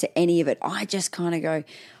opposed to any of it. I just kind of go,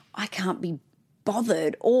 I can't be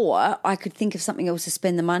bothered, or I could think of something else to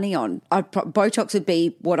spend the money on. Botox would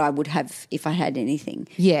be what I would have if I had anything.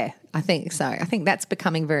 Yeah, I think so. I think that's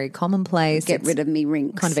becoming very commonplace. Get rid of me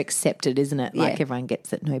wrinkles. Kind of accepted, isn't it? Yeah. Like everyone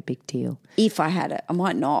gets it, no big deal. If I had it, I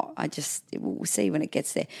might not. We'll see when it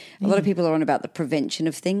gets there. A lot of people are on about the prevention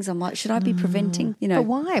of things. I'm like, should I be preventing? But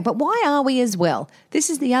why? But why are we as well? This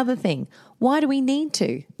is the other thing. Why do we need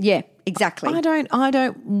to? Yeah, exactly. I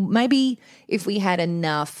don't. Maybe if we had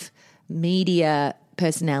enough media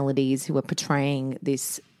personalities who are portraying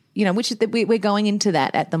this, which is that we're going into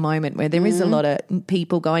that at the moment where there is a lot of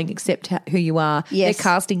people going, accept who you are. Yes. They're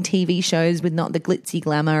casting TV shows with not the glitzy,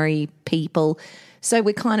 glamoury people. So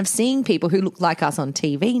we're kind of seeing people who look like us on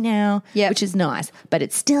TV now, which is nice. But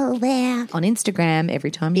it's still there on Instagram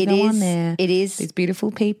every time you go on there. It is. These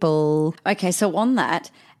beautiful people. Okay, so on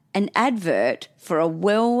that, an advert for a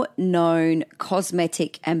well-known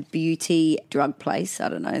cosmetic and beauty drug place. I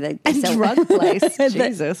don't know. They sell drug place.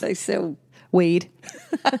 Jesus. They sell weed.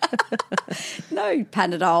 No,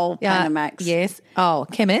 Panadol, Panamax. Yes. Oh,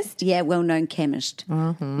 chemist? Yeah, well-known chemist.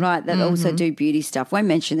 Right, that also do beauty stuff. Won't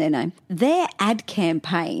mention their name. Their ad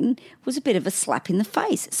campaign was a bit of a slap in the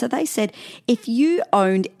face. So they said, if you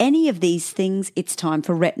owned any of these things, it's time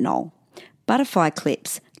for retinol. Butterfly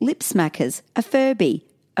clips, lip smackers, a Furby,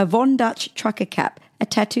 a Von Dutch trucker cap, a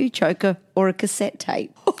tattoo choker, or a cassette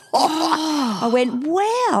tape. I went,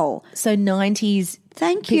 wow. So 90s.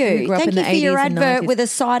 Thank people who you. grew up Thank in you the for your 80s and advert 90s. with a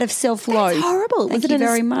side of self-loathe. That's horrible. Thank you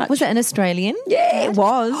very much. Was it an Australian? Yeah, it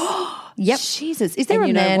was. Yep. Jesus. Is there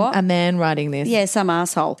And a man writing this? Yeah, some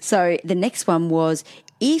asshole. So the next one was,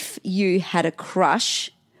 if you had a crush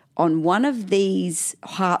on one of these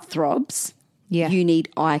heartthrobs, you need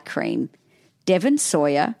eye cream. Devon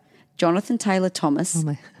Sawyer, Jonathan Taylor Thomas,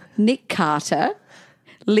 Nick Carter,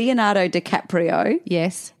 Leonardo DiCaprio,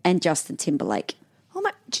 yes, and Justin Timberlake. Oh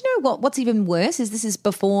my! Do you know what? What's even worse is this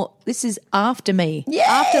is after me.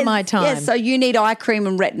 After my time. Yes, so you need eye cream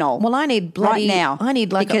and retinol. Well, I need bloody, right now. I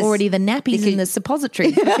need already the nappies and the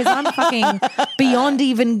suppositories because I'm fucking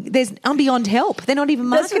I'm beyond help. They're not even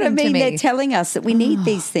That's marketing what I mean. to me. They're telling us that we need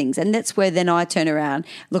these things. And that's where then I turn around,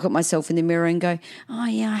 look at myself in the mirror and go, oh,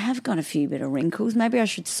 yeah, I have got a few bit of wrinkles. Maybe I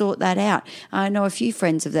should sort that out. I know a few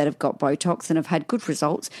friends that have got Botox and have had good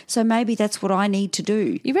results. So maybe that's what I need to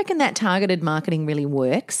do. You reckon that targeted marketing really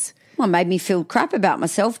works? Well, it made me feel crap about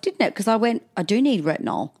myself, didn't it? Because I went, I do need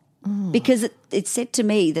retinol. Because it said to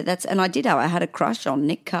me I had a crush on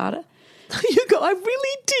Nick Carter. I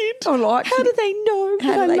really did. I like. How do they know?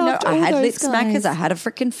 How do they know? I had lip guys. smackers. I had a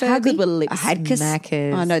freaking Furby. How good were lip I had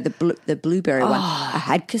smackers? I know the blueberry one. I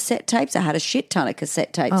had cassette tapes. I had a shit ton of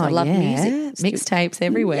cassette tapes. I love music. Mixtapes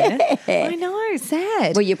everywhere. Yeah. I know,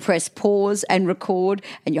 sad. Where you press pause and record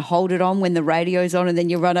and you hold it on when the radio's on and then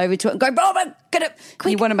you run over to it and go, oh, get it.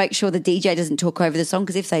 You want to make sure the DJ doesn't talk over the song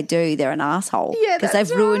because if they do, they're an asshole. Yeah, because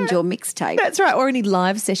they've ruined your mixtape. That's right. Or any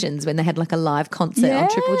live sessions when they had like a live concert on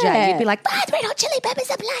Triple J. You'd be like, Red Hot Chili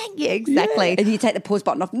Peppers are playing. Yeah, exactly. Yeah. And you take the pause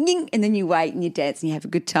button off, and then you wait and you dance and you have a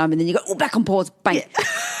good time and then you go, back on pause, bang. Yeah.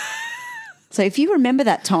 So if you remember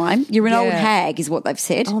that time, you're an old hag is what they've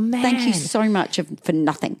said. Oh, man. Thank you so much for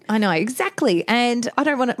nothing. I know, exactly. And I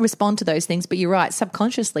don't want to respond to those things, but you're right.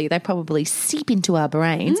 Subconsciously, they probably seep into our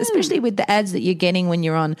brains, especially with the ads that you're getting when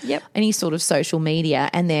you're on any sort of social media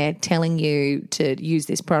and they're telling you to use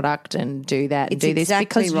this product and do that and do this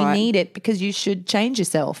because you need it, because you should change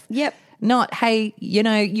yourself. Yep. Not, hey,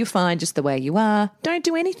 you're fine just the way you are. Don't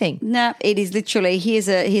do anything. No, it is literally, here's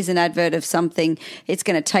an advert of something. It's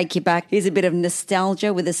going to take you back. Here's a bit of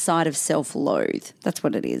nostalgia with a side of self-loathe. That's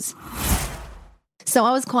what it is. So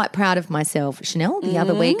I was quite proud of myself, Chanel. The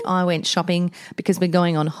other week I went shopping because we're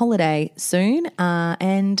going on holiday soon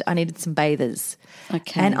and I needed some bathers.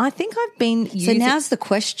 Okay. And I think I've been using... So now's the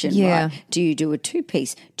question, Yeah. right? Do you do a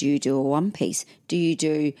 2-piece? Do you do a 1-piece? Do you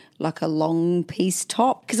do like a long piece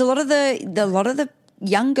top? Because a lot of the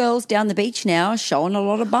young girls down the beach now are showing a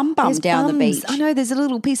lot of bum There's down the bums. beach. I know there's a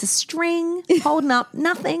little piece of string holding up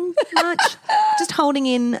nothing much, just holding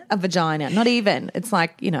in a vagina. Not even. It's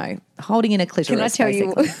like, holding in a clitoris. Can I tell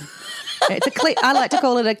you? basically. It's a clit. I like to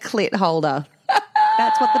call it a clit holder.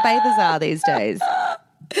 That's what the bathers are these days.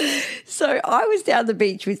 So I was down the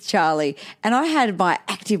beach with Charlie and I had my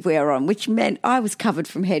activewear on, which meant I was covered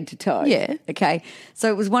from head to toe. Yeah. Okay. So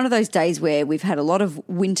it was one of those days where we've had a lot of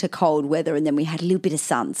winter cold weather and then we had a little bit of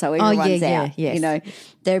sun. So everyone's out. yes.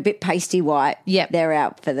 They're a bit pasty white. Yep. They're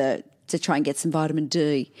out to try and get some vitamin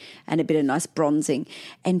D and a bit of nice bronzing.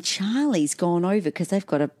 And Charlie's gone over because they've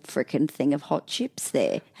got a freaking thing of hot chips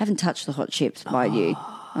there. Haven't touched the hot chips, mind you.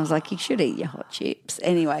 I was like, you should eat your hot chips.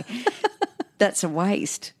 Anyway. That's a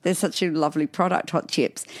waste. They're such a lovely product, hot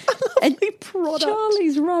chips. Product.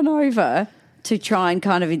 Charlie's run over to try and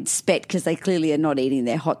kind of inspect because they clearly are not eating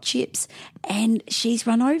their hot chips. And she's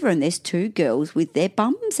run over and there's 2 girls with their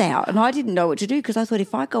bums out. And I didn't know what to do because I thought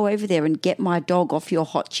if I go over there and get my dog off your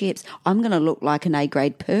hot chips, I'm going to look like an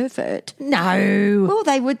A-grade pervert. No.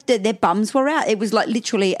 Well, their bums were out. It was like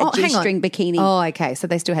literally a G-string bikini. Oh, okay. So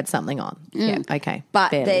they still had something on. Yeah, okay.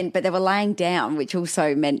 But Barely. they were laying down, which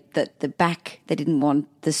also meant that the back, they didn't want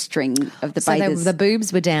the string of the So bathers. the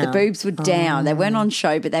boobs were down. The boobs were down. They weren't on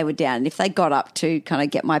show, but they were down. And if they got up to kind of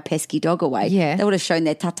get my pesky dog away, Yeah. they would have shown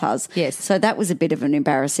their tatas. Yes. So that was a bit of an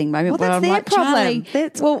embarrassing moment. Well, that's I'm their like, problem.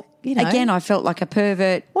 Charlie, again, I felt like a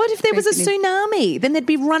pervert. What if there was a tsunami? Then they'd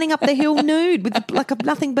be running up the hill nude with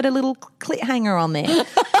nothing but a little clit hanger on there.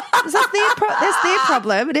 That's their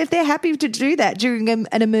problem. And if they're happy to do that during an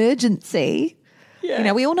emergency,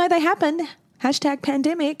 we all know they happen. Hashtag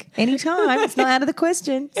pandemic. Anytime. It's not out of the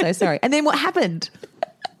question. So sorry. And then what happened?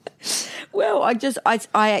 Well,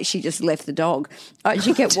 I actually just left the dog. I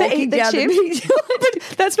actually kept walking down the beach.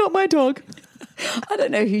 But that's not my dog. I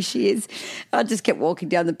don't know who she is. I just kept walking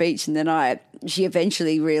down the beach and then she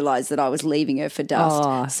eventually realised that I was leaving her for dust.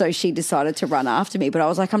 Oh. So she decided to run after me. But I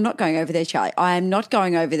was like, I'm not going over there, Charlie. I am not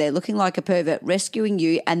going over there looking like a pervert, rescuing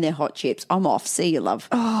you and their hot chips. I'm off. See you, love.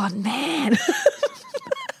 Oh, man.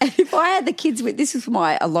 And if I had the kids this is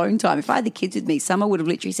my alone time. If I had the kids with me, Summer would have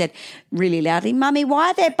literally said really loudly, Mummy, why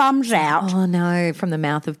are their bums out? Oh, no, from the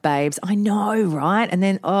mouth of babes. I know, right? And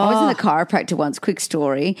then, I was in the chiropractor once, quick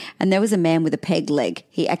story, and there was a man with a peg leg.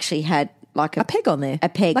 He actually had like a peg on there. A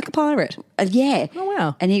peg. Like a pirate. Yeah. Oh,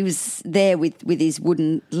 wow. And he was there with his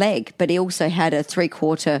wooden leg, but he also had a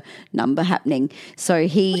 3/4 number happening. So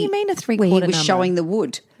he... What do you mean a 3/4 He was number? showing the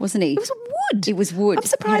wood, wasn't he? It was wood. It was wood. I'm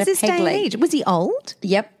surprised this day and age. Was he old?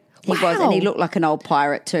 Yep. He was, and he looked like an old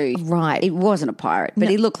pirate too. Right. He wasn't a pirate, but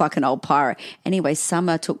he looked like an old pirate. Anyway,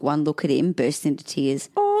 Summer took one look at him, burst into tears,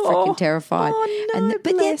 freaking terrified. Oh, no,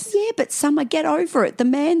 but Summer, get over it. The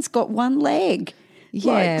man's got one leg.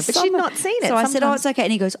 Yeah, but she'd not seen it. So I said, Sometimes- it's okay.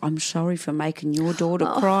 And he goes, I'm sorry for making your daughter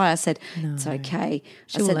cry. I said, it's okay.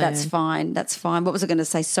 She'll I said, that's learn. fine. That's fine. What was I going to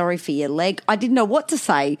say? Sorry for your leg. I didn't know what to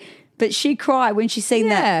say, but she cried when she seen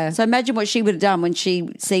Yeah. that. So imagine what she would have done when she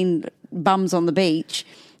seen bums on the beach.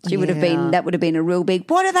 She would have been, that would have been a real big,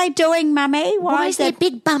 what are they doing, Mummy? Why is there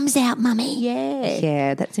big bums out, Mummy? Yeah.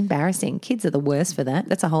 Yeah, that's embarrassing. Kids are the worst for that.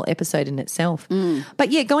 That's a whole episode in itself. Mm. But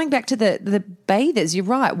yeah, going back to the bathers, you're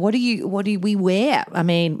right. What do we wear? I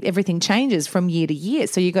mean, everything changes from year to year,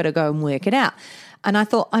 so you got to go and work it out. And I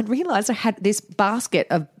thought I'd realised I had this basket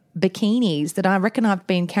of bikinis that I reckon I've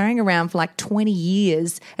been carrying around for like 20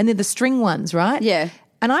 years, and they're the string ones, right? Yeah.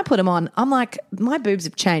 And I put them on. I'm like, my boobs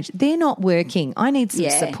have changed. They're not working. I need some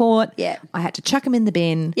support. Yeah. I had to chuck them in the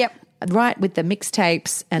bin. Yep. Right, with the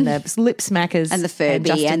mixtapes and the lip smackers. And the Furby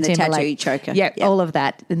Justin and the tattoo Timberlake. choker. Yeah, Yep. all of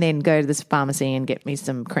that. And then go to this pharmacy and get me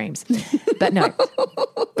some creams. But no,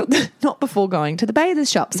 not before going to the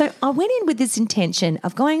bather's shop. So I went in with this intention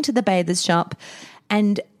of going to the bather's shop,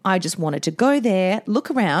 and I just wanted to go there, look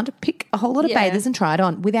around, pick a whole lot of Yeah. bathers and try it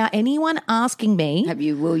on without anyone asking me. Have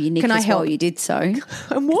you wore your knickers Can I help? while you did so?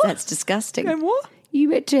 And what? That's disgusting. And what? You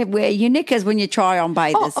had to wear your knickers when you try on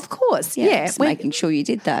bathers. Oh, of course, yeah. Just When- making sure you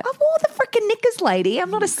did that. I wore the freaking knickers, lady. I'm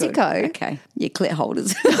not a Good. sicko. Okay. Your clit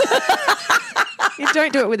holders. You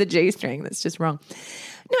don't do it with a G-string. That's just wrong.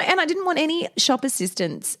 No, and I didn't want any shop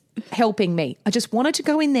assistants helping me. I just wanted to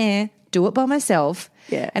go in there, do it by myself.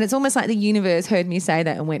 Yeah. And it's almost like the universe heard me say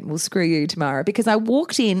that and went, well, screw you tomorrow. Because I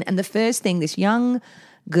walked in and the first thing, this young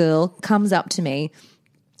girl comes up to me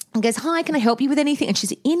and goes, hi, can I help you with anything? And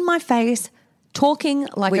she's in my face, talking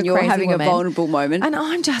like when a you're crazy having woman. a vulnerable moment. And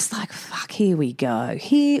I'm just like, fuck, here we go.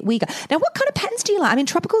 Now, what kind of patterns do you like? I mean,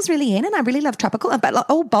 tropical's really in, and I really love tropical, but like,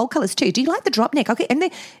 bold colours too. Do you like the drop neck? Okay, and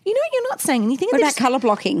you're not saying anything. What about colour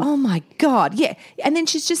blocking? Oh, my God, yeah. And then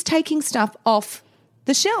she's just taking stuff off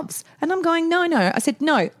the shelves. And I'm going, no. I said,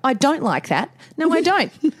 no, I don't like that. No, I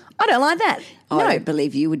don't. I don't like that. No. I don't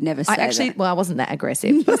believe you would never say that. Well, I wasn't that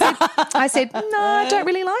aggressive. I said, no, I don't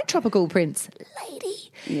really like tropical prints.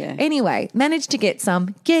 Lady. Yeah. Anyway, managed to get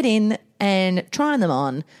in and trying them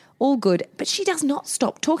on. All good. But she does not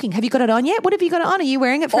stop talking. Have you got it on yet? What have you got it on? Are you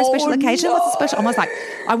wearing it for a special occasion? No. What's the special? I was like,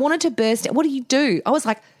 I wanted to burst it. What do you do? I was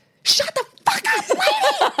like, shut the fuck up,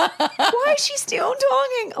 lady. Why is she still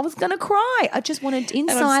talking? I was going to cry. I just wanted in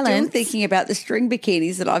and silence. I'm still thinking about the string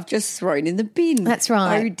bikinis that I've just thrown in the bin. That's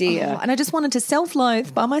right. Oh, dear. And I just wanted to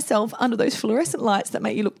self-loathe by myself under those fluorescent lights that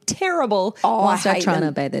make you look terrible whilst I I hate try them.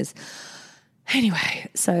 to bathers. Anyway,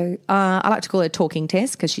 so I like to call her talking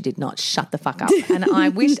Tess because she did not shut the fuck up. And I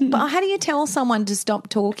wish, but how do you tell someone to stop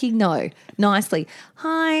talking? No, nicely.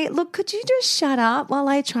 Hi, look, could you just shut up while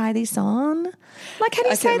I try this on? Like, how do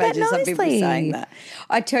you say that nicely? Some people saying that.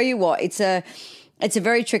 I tell you what, it's a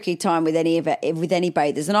very tricky time with any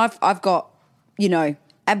bathers, and I've got,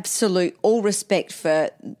 absolute all respect for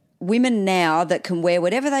women now that can wear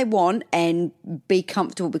whatever they want and be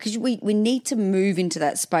comfortable, because we need to move into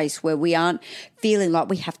that space where we aren't feeling like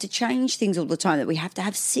we have to change things all the time, that we have to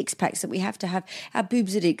have six packs, that we have to have our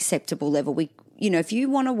boobs at an acceptable level. If you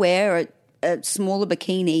want to wear a smaller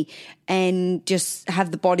bikini and just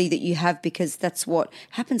have the body that you have, because that's what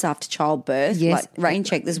happens after childbirth. Yes. Like rain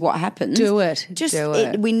check, this is what happens. Do it.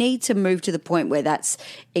 We need to move to the point where that's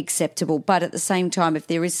acceptable. But at the same time, if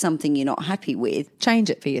there is something you're not happy with, change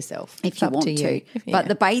it for yourself. If It's you up want to to. you. Yeah. But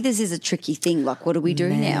the bathers is a tricky thing. Like, what do we do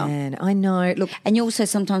now? Man, I know. Look, and you also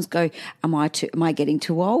sometimes go, am I getting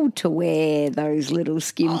too old to wear those little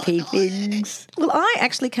skimpy things? Well, I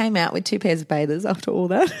actually came out with 2 pairs of bathers after all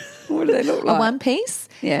that. What do they look like? A one piece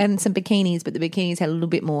and some bikinis, but the bikinis had a little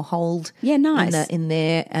bit more hold. Yeah, nice. In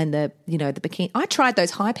there, and the bikini. I tried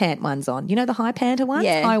those high pant ones on. You know the high panter ones,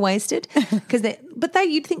 high waisted, but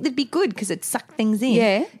you'd think they'd be good because it sucked things in.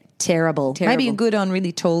 Yeah, terrible. Maybe good on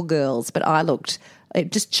really tall girls, but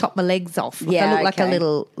it just chopped my legs off. I looked like a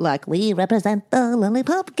little, we represent the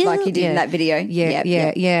lollipop girl. Like you did in that video.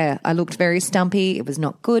 Yeah. I looked very stumpy. It was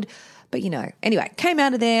not good. But, anyway, came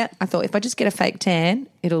out of there. I thought if I just get a fake tan,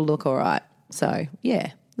 it'll look all right. So,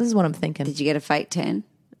 yeah, this is what I'm thinking. Did you get a fake tan?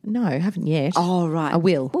 No, I haven't yet. Oh, right. I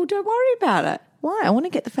will. Well, don't worry about it. Why? I want to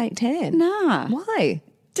get the fake tan. Nah. Why?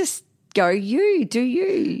 Just go you. Do you.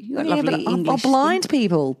 You got lovely English blind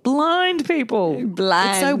people. Blind people. Blind.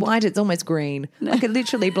 It's so white it's almost green. Like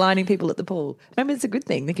literally blinding people at the pool. Maybe it's a good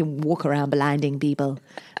thing. They can walk around blinding people.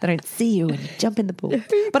 They don't see you and jump in the pool.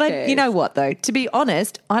 But you know what though? To be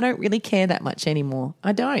honest, I don't really care that much anymore.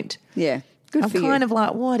 I don't. Yeah. Good I'm for kind you. of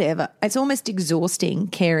like, whatever. It's almost exhausting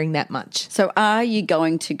caring that much. So are you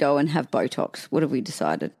going to go and have Botox? What have we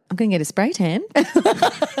decided? I'm going to get a spray tan.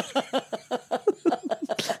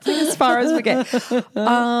 As far as we get.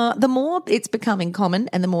 The more it's becoming common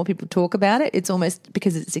and the more people talk about it, it's almost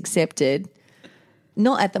because it's accepted.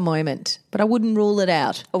 Not at the moment, but I wouldn't rule it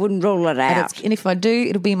out. I wouldn't rule it out. And if I do,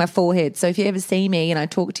 it'll be in my forehead. So if you ever see me and I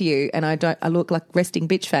talk to you and I look like resting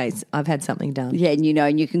bitch face, I've had something done. Yeah, and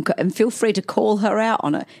and you can, and feel free to call her out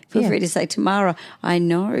on it. Feel free to say, Tamara, I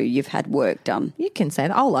know you've had work done. You can say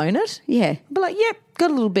that. I'll own it. Yeah. But like, yep,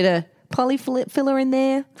 got a little bit of poly filler in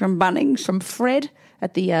there. From Bunnings. From Fred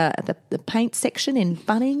at the paint section in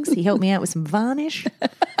Bunnings. He helped me out with some varnish.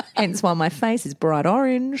 Hence why my face is bright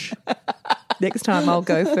orange. Next time I'll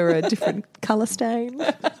go for a different colour stain.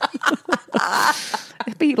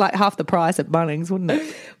 It'd be like half the price at Bunnings, wouldn't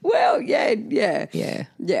it? Well, yeah.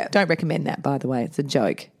 Don't recommend that, by the way. It's a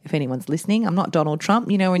joke. If anyone's listening, I'm not Donald Trump.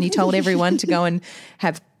 When you told everyone to go and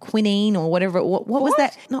have quinine or whatever. What was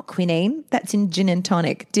that? Not quinine. That's in gin and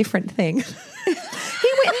tonic. Different thing.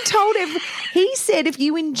 He went and told he said if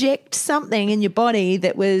you inject something in your body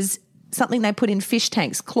that was something they put in fish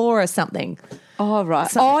tanks, chlor or something. Oh,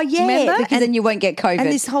 right. Remember? Because then you won't get COVID.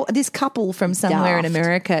 And this couple from somewhere in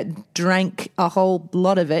America drank a whole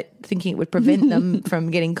lot of it thinking it would prevent them from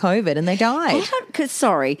getting COVID, and they died.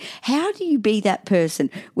 How do you be that person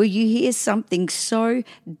where you hear something so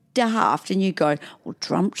daft and you go, well,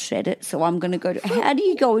 Trump said it, so I'm going to go to... How do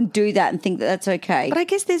you go and do that and think that that's okay? But I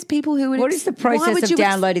guess there's people who would... What is the process of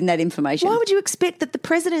downloading that information? Why would you expect that the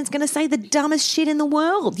president's going to say the dumbest shit in the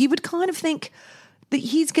world? You would kind of think... that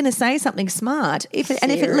he's going to say something smart. If at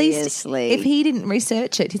least Seriously. if he didn't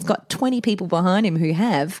research it, he's got 20 people behind him who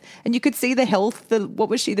have, and you could see the what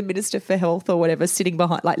was she, the Minister for Health or whatever, sitting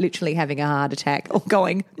behind, like literally having a heart attack or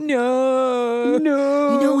going, no. You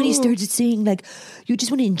know when he started saying like, you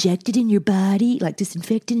just want to inject it in your body, like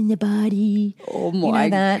disinfect it in the body. Oh my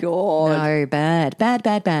God. No, bad. Bad.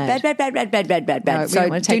 No, we So don't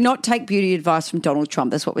wanna do not take beauty advice from Donald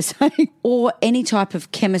Trump. That's what we're saying. Or any type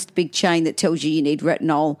of chemist big chain that tells you need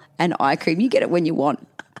retinol and eye cream. You get it when you want.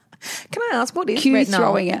 Can I ask, what is Cue retinol?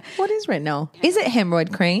 throwing it. What is retinol? Is it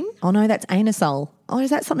hemorrhoid cream? Oh no, that's anusol. Oh,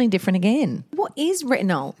 is that something different again? What is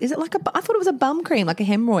retinol? Is it like I thought it was a bum cream, like a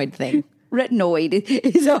hemorrhoid thing. Retinoid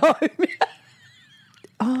is a home.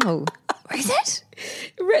 Oh, is it?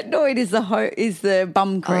 Retinoid is the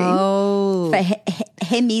bum cream. Oh. For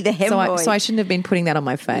Hemi the hemorrhoid. So I shouldn't have been putting that on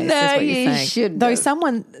my face. No, That's what you're you saying. shouldn't Though have.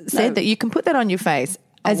 someone said that you can put that on your face.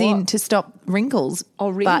 As in to stop wrinkles. Oh,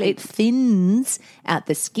 really? But it thins out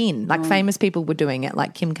the skin. Like famous people were doing it,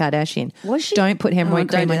 like Kim Kardashian. Was she? Don't put hemorrhoid don't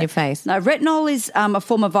cream do on that. your face. No, retinol is a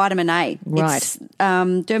form of vitamin A. Right. It's,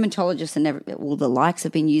 dermatologists and all the likes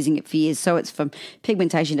have been using it for years. So it's from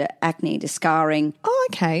pigmentation to acne to scarring. Oh,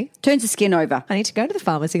 okay. Turns the skin over. I need to go to the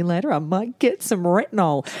pharmacy later. I might get some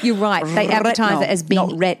retinol. You're right. They advertise Retinol, it as being not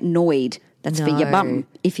retinoid. That's for your No. bum.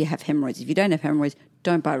 If you have hemorrhoids. If you don't have hemorrhoids,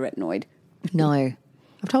 don't buy retinoid. No.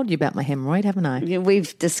 I've told you about my hemorrhoid, haven't I? Yeah,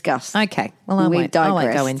 we've discussed. Okay. Well, I won't go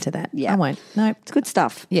digressed. into that. Yeah. I won't. No. It's good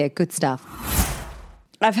stuff. Yeah, good stuff.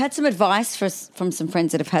 I've had some advice from some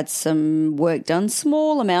friends that have had some work done,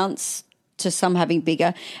 small amounts to some having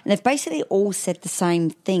bigger, and they've basically all said the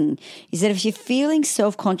same thing, is that if you're feeling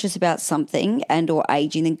self-conscious about something and or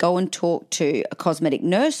aging, then go and talk to a cosmetic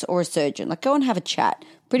nurse or a surgeon. Like go and have a chat.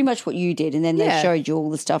 Pretty much what you did, and then they showed you all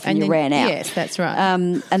the stuff and you then- ran out. Yes, that's right.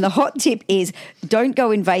 And the hot tip is don't go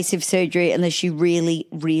invasive surgery unless you really,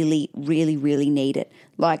 really, really, really need it.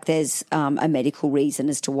 Like there's a medical reason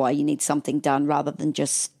as to why you need something done rather than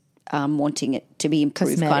just wanting it to be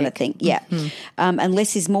improved kind of Cosmetic. thing. Yeah. And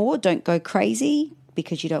less is more. Don't go crazy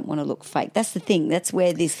because you don't want to look fake. That's the thing. That's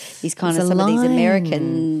where these kind There's of a some of these line.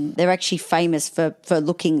 American, they're actually famous for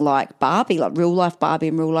looking like Barbie, like real life Barbie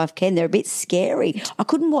and real life Ken. They're a bit scary. I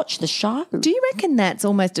couldn't watch the show. Do you reckon that's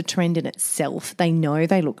almost a trend in itself? They know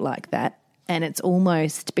they look like that, and it's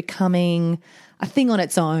almost becoming a thing on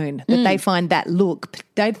its own that they find that look.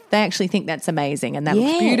 They actually think that's amazing and that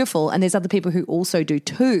looks beautiful. And there's other people who also do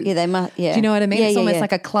too. Yeah, they must. Yeah. Do you know what I mean? Yeah, it's yeah, almost yeah.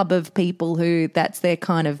 like a club of people who that's their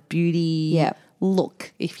kind of beauty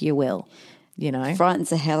look, if you will. You know, Frightens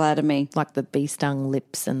the hell out of me. like the bee stung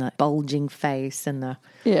lips and the bulging face and the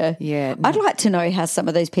Yeah. no. I'd like to know how some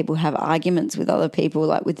of those people have arguments with other people,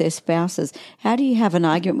 like with their spouses. How do you have an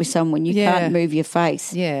argument with someone when you can't move your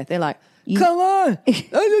face? Yeah, they're like, come on, I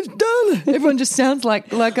just done it. Everyone just sounds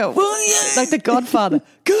like like the Godfather.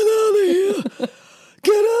 Get out of here!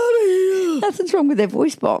 Get out of here! Nothing's wrong with their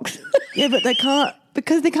voice box. Yeah, but they can't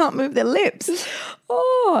because they can't move their lips.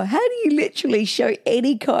 Oh, how do you literally show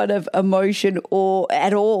any kind of emotion or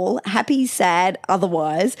at all, happy, sad,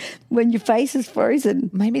 otherwise, when your face is frozen?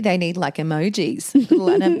 Maybe they need like emojis,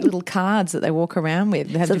 little cards that they walk around with.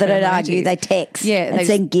 So they don't argue, they text and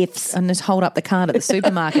send gifts. And just hold up the card at the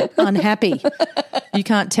supermarket. Unhappy. You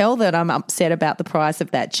can't tell that I'm upset about the price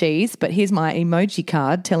of that cheese, but here's my emoji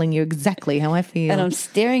card telling you exactly how I feel. And I'm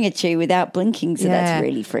staring at you without blinking, so that's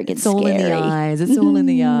really friggin' It's all scary. in the eyes. It's all in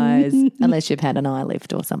the eyes. Unless you've had an eye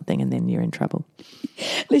lift or something and then you're in trouble.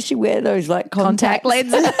 Unless you wear those like contact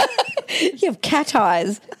lenses. You have cat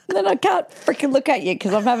eyes. And then I can't freaking look at you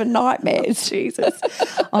because I'm having nightmares. Jesus.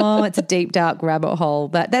 Oh, it's a deep, dark rabbit hole.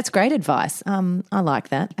 That's great advice. I like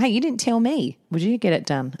that. Hey, you didn't tell me. Would you get it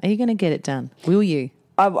done? Are you going to get it done? Will you?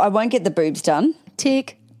 I won't get the boobs done.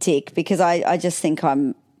 Tick. Because I just think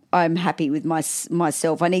I'm happy with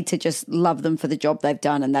myself. I need to just love them for the job they've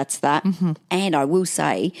done, and that's that. Mm-hmm. And I will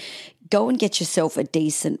say, go and get yourself a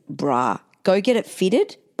decent bra. Go get it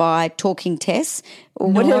fitted by Talking Tess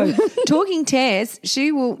or whatever. Talking Tess,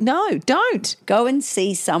 she will. No, don't. Go and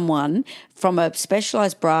see someone from a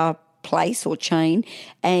specialised bra place or chain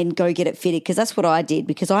and go get it fitted, because that's what I did,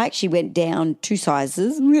 because I actually went down 2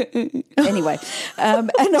 sizes anyway,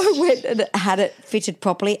 and I went and had it fitted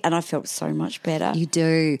properly and I felt so much better. You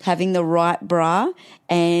do. Having the right bra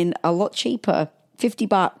and a lot cheaper,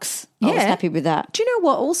 $50. I was happy with that. Do you know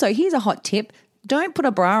what? Also, here's a hot tip. Don't put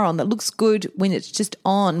a bra on that looks good when it's just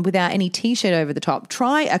on without any T-shirt over the top.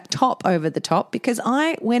 Try a top over the top, because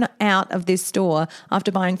I went out of this store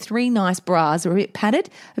after buying 3 nice bras that were a bit padded,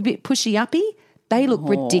 a bit pushy-uppy. They look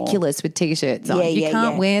ridiculous with T-shirts on. Yeah, You yeah,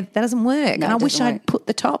 can't yeah. wear, that doesn't work. No, and I it wish doesn't I'd work. put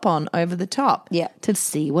the top on over the top to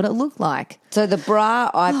see what it looked like. So the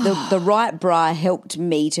bra, the right bra helped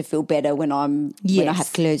me to feel better when when I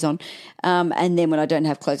have clothes on. And then when I don't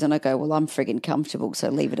have clothes on, I go, well, I'm friggin' comfortable, so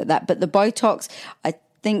leave it at that. But the Botox, I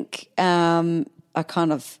think I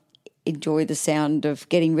kind of enjoy the sound of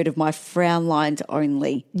getting rid of my frown lines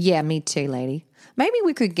only. Yeah, me too, lady. Maybe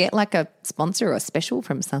we could get like a sponsor or a special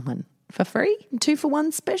from someone for free.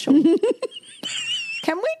 2-for-1 special.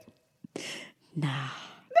 Can we? Nah.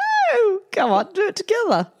 No. Come on, do it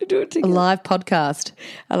together. A live podcast.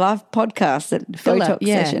 A live podcast at Botox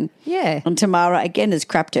session. Yeah. And Tamara again has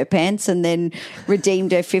crapped her pants and then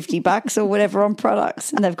redeemed her $50 or whatever on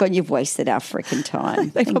products. And they've gone, you've wasted our freaking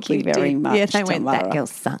time. Thank you very much. Yeah, they went, Tamara. that girl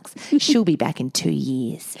sucks. She'll be back in 2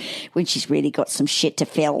 years. When she's really got some shit to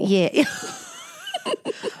fill. Yeah.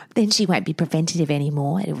 Then she won't be preventative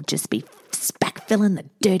anymore. It'll just be backfilling the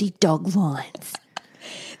dirty dog lines.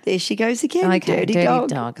 There she goes again. Okay, dirty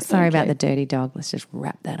dog. Sorry about the dirty dog. Let's just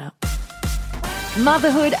wrap that up.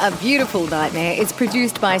 Motherhood, A Beautiful Nightmare is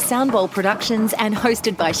produced by Soundbowl Productions and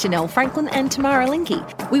hosted by Chanel Franklin and Tamara Linky.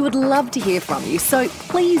 We would love to hear from you, so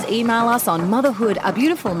please email us on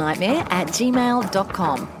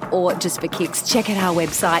motherhoodabeautifulnightmare@gmail.com, or just for kicks, check out our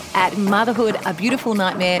website at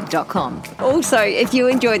motherhoodabeautifulnightmare.com. Also, if you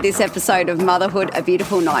enjoyed this episode of Motherhood, A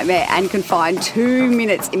Beautiful Nightmare and can find 2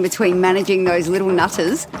 minutes in between managing those little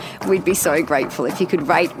nutters, we'd be so grateful if you could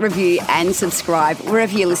rate, review and subscribe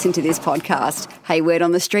wherever you listen to this podcast. Hey, word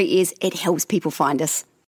on the street is it helps people find us.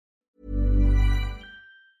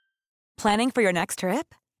 Planning for your next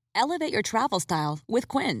trip? Elevate your travel style with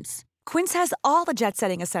Quince. Quince has all the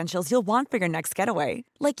jet-setting essentials you'll want for your next getaway,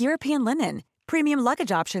 like European linen, premium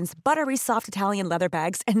luggage options, buttery soft Italian leather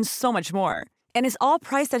bags, and so much more. And is all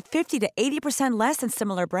priced at 50 to 80% less than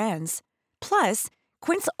similar brands. Plus,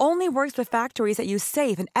 Quince only works with factories that use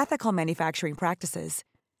safe and ethical manufacturing practices.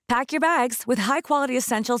 Pack your bags with high-quality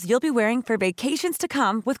essentials you'll be wearing for vacations to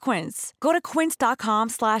come with Quince. Go to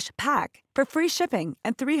quince.com/pack for free shipping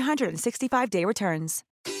and 365-day returns.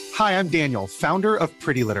 Hi, I'm Daniel, founder of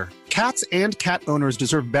Pretty Litter. Cats and cat owners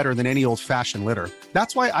deserve better than any old-fashioned litter.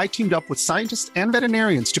 That's why I teamed up with scientists and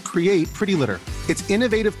veterinarians to create Pretty Litter. Its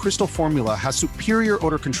innovative crystal formula has superior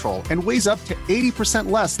odor control and weighs up to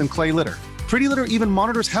 80% less than clay litter. Pretty Litter even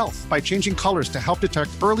monitors health by changing colors to help detect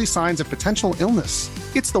early signs of potential illness.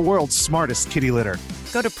 It's the world's smartest kitty litter.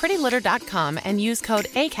 Go to prettylitter.com and use code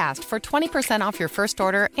ACAST for 20% off your first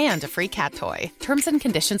order and a free cat toy. Terms and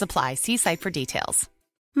conditions apply. See site for details.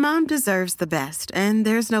 Mom deserves the best, and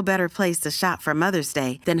there's no better place to shop for Mother's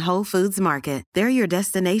Day than Whole Foods Market. They're your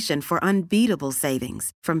destination for unbeatable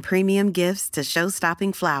savings, from premium gifts to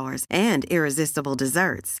show-stopping flowers and irresistible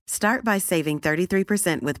desserts. Start by saving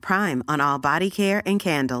 33% with Prime on all body care and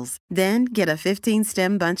candles. Then get a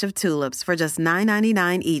 15-stem bunch of tulips for just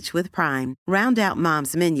 $9.99 each with Prime. Round out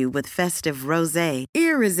Mom's menu with festive rosé,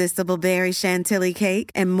 irresistible berry chantilly cake,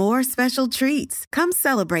 and more special treats. Come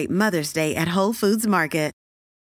celebrate Mother's Day at Whole Foods Market.